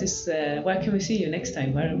future? Where can we see you next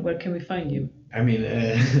time? Where can we find you? I mean,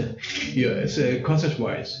 it's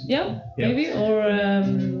concert-wise. Yeah, maybe, or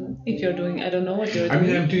if you're doing, I don't know what you're doing. I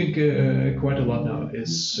mean, I'm doing quite a lot now.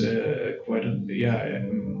 It's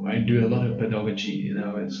I do a lot of pedagogy.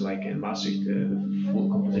 It's like in Maastricht, full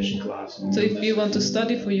composition class. So if you want to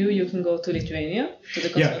study for you can go to Lithuania, to the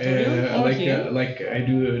conservatorium, like I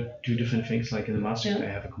do 2 different things. Like in Maastricht, I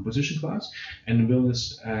have a composition class, and in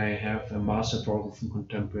Vilnius, I have a master program for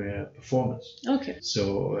contemporary performance. Okay.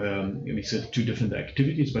 So it's 2 different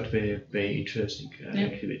activities, but very interesting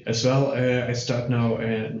activity. As well, I start now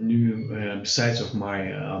a new, besides of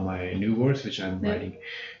my new works, which I'm writing.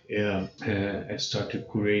 I start to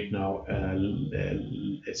create now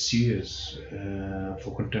a series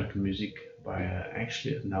for contemporary music by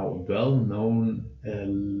actually now well-known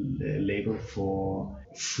label for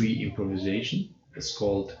free improvisation. It's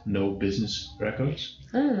called No Business Records,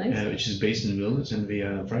 which is based in Vilnius, and we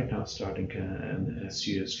are right now starting a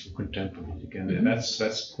series for contemporary music, and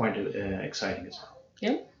that's quite exciting as well.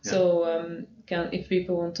 Yeah. So if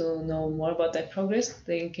people want to know more about that progress,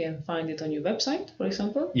 they can find it on your website, for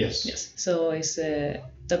example. Yes. So it's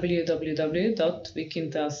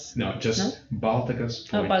www.vikintas. No, just Baltakas.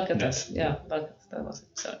 Baltakas. Yeah, Baltakas. That was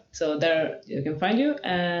it. Sorry. So there you can find you.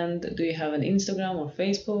 And do you have an Instagram or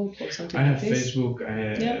Facebook or something? I have Facebook.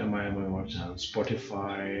 My website on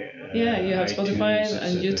Spotify. You have Spotify iTunes,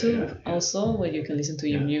 and YouTube also, where you can listen to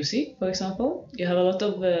your music, for example. You have a lot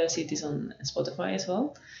of CDs on Spotify as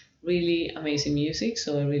well. Really amazing music,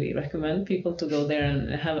 so I really recommend people to go there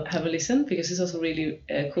and have a listen, because it's also really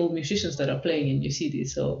cool musicians that are playing in your CD,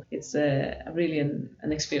 so it's really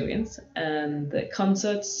an experience. And the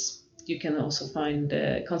concerts, you can also find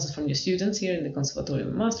concerts from your students here in the Conservatorium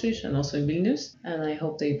of Maastricht and also in Vilnius, and I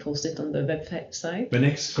hope they post it on the website. The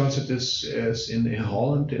next concert is in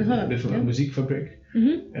Holland, in the Muziekfabrik.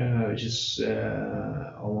 Which is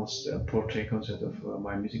almost a portrait concert of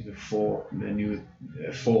my music with 4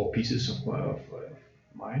 pieces of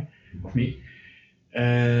me.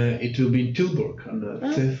 It will be in Tilburg on the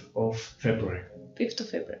 5th of February. 5th of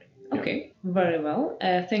February. Okay, very well.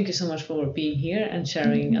 Thank you so much for being here and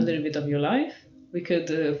sharing a little bit of your life. We could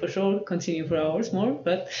for sure continue for hours more,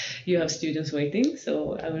 but you have students waiting,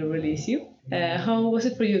 so I will release you. How was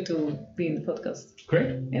it for you to be in the podcast?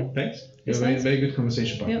 Great. Yeah. Thanks. It's Very, nice. very good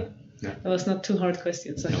conversation partner. Yeah. It was not too hard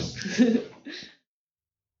questions. No.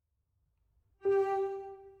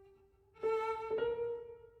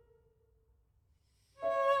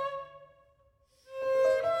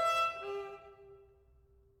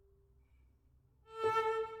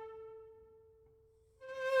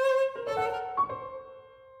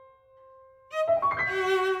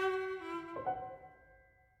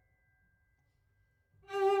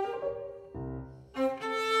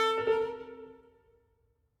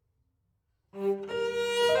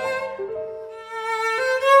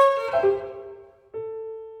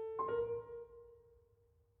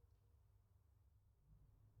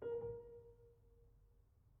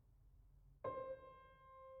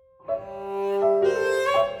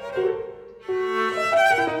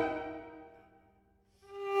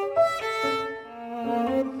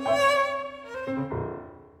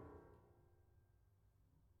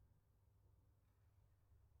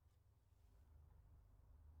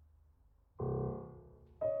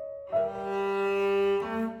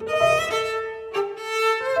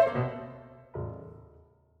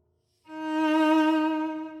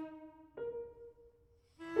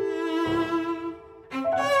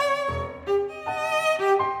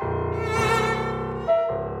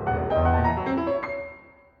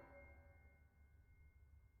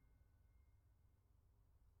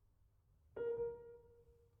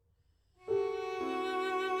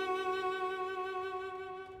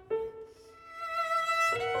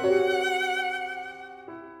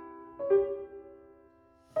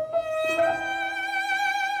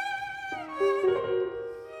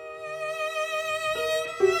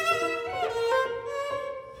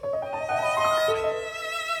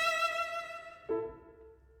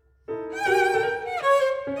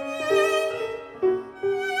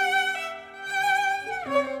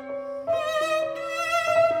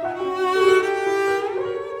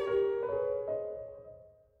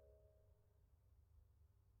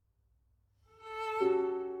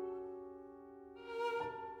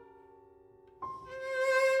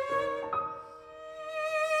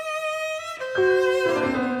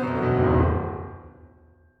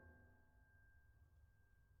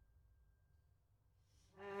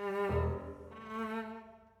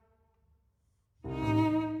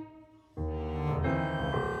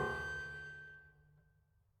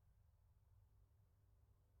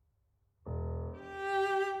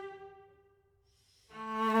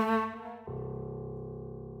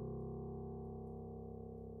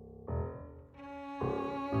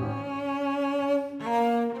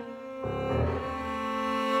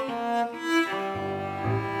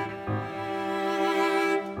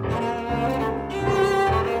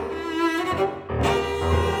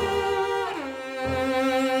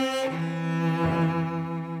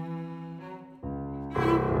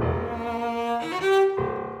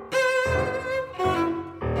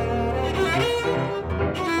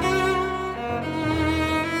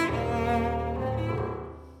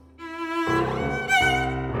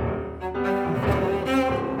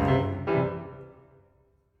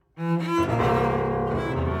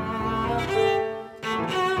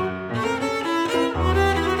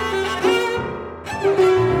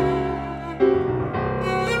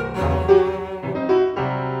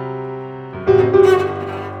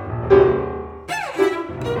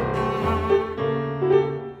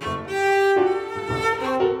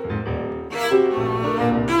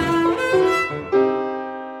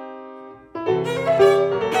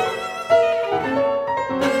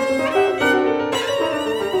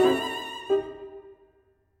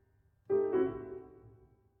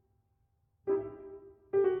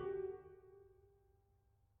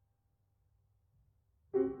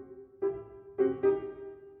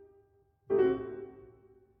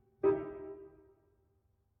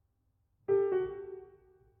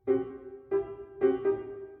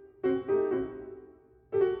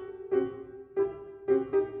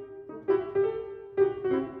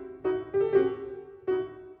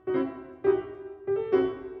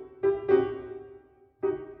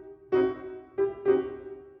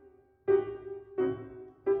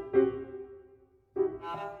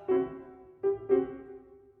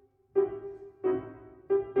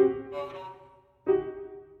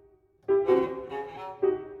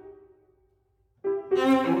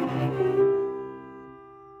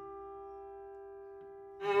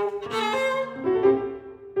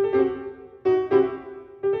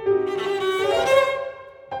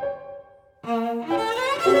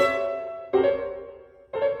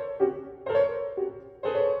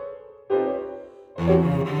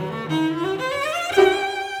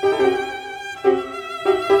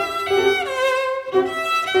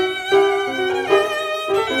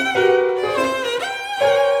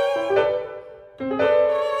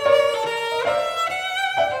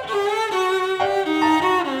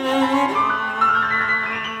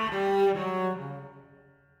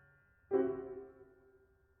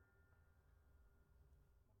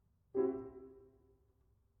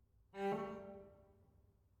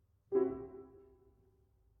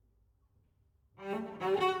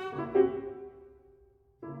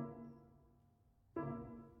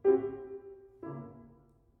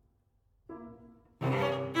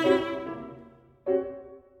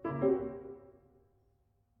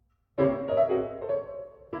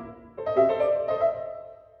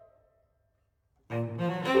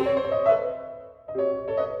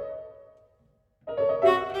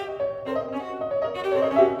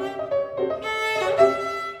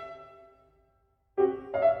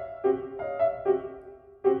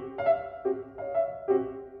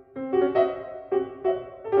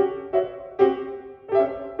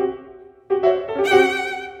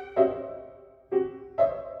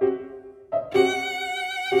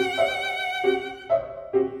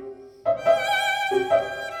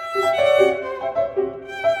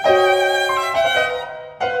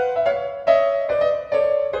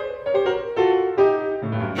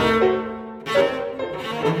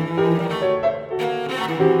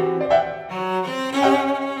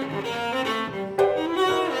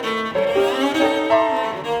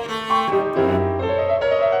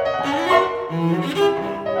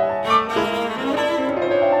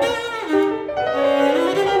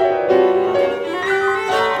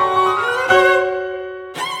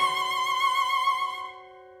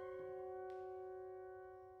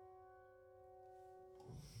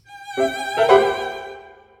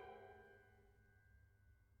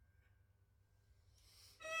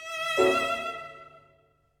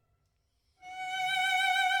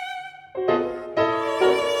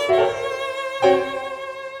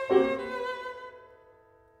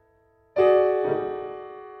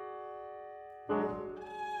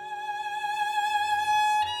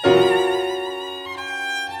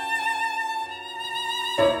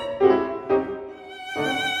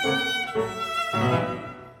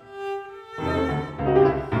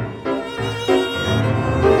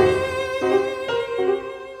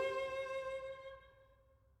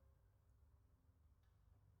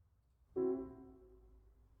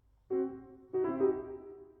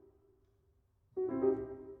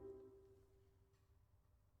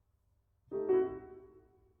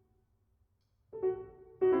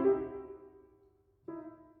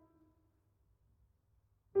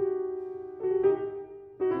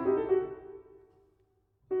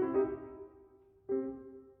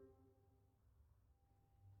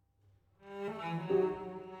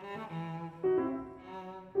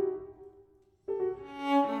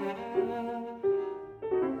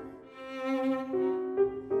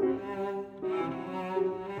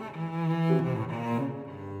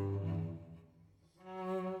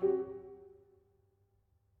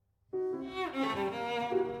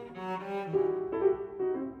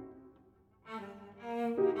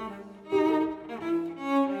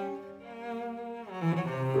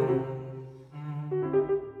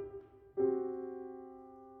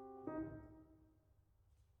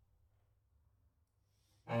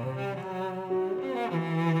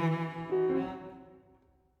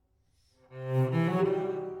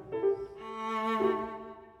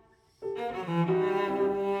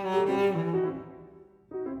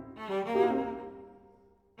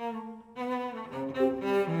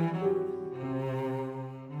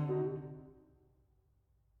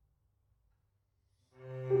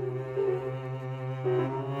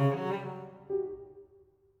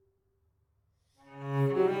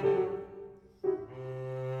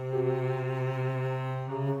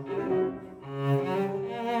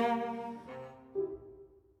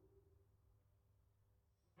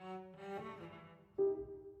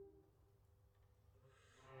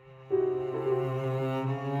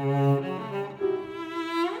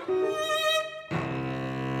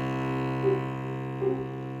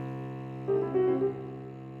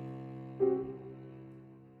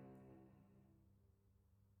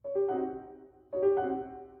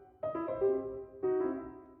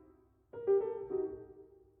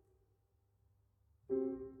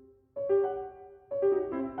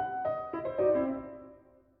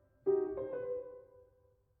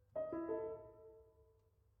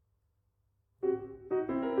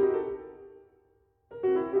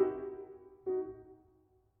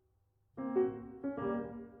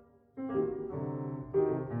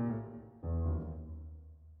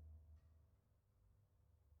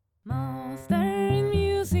 My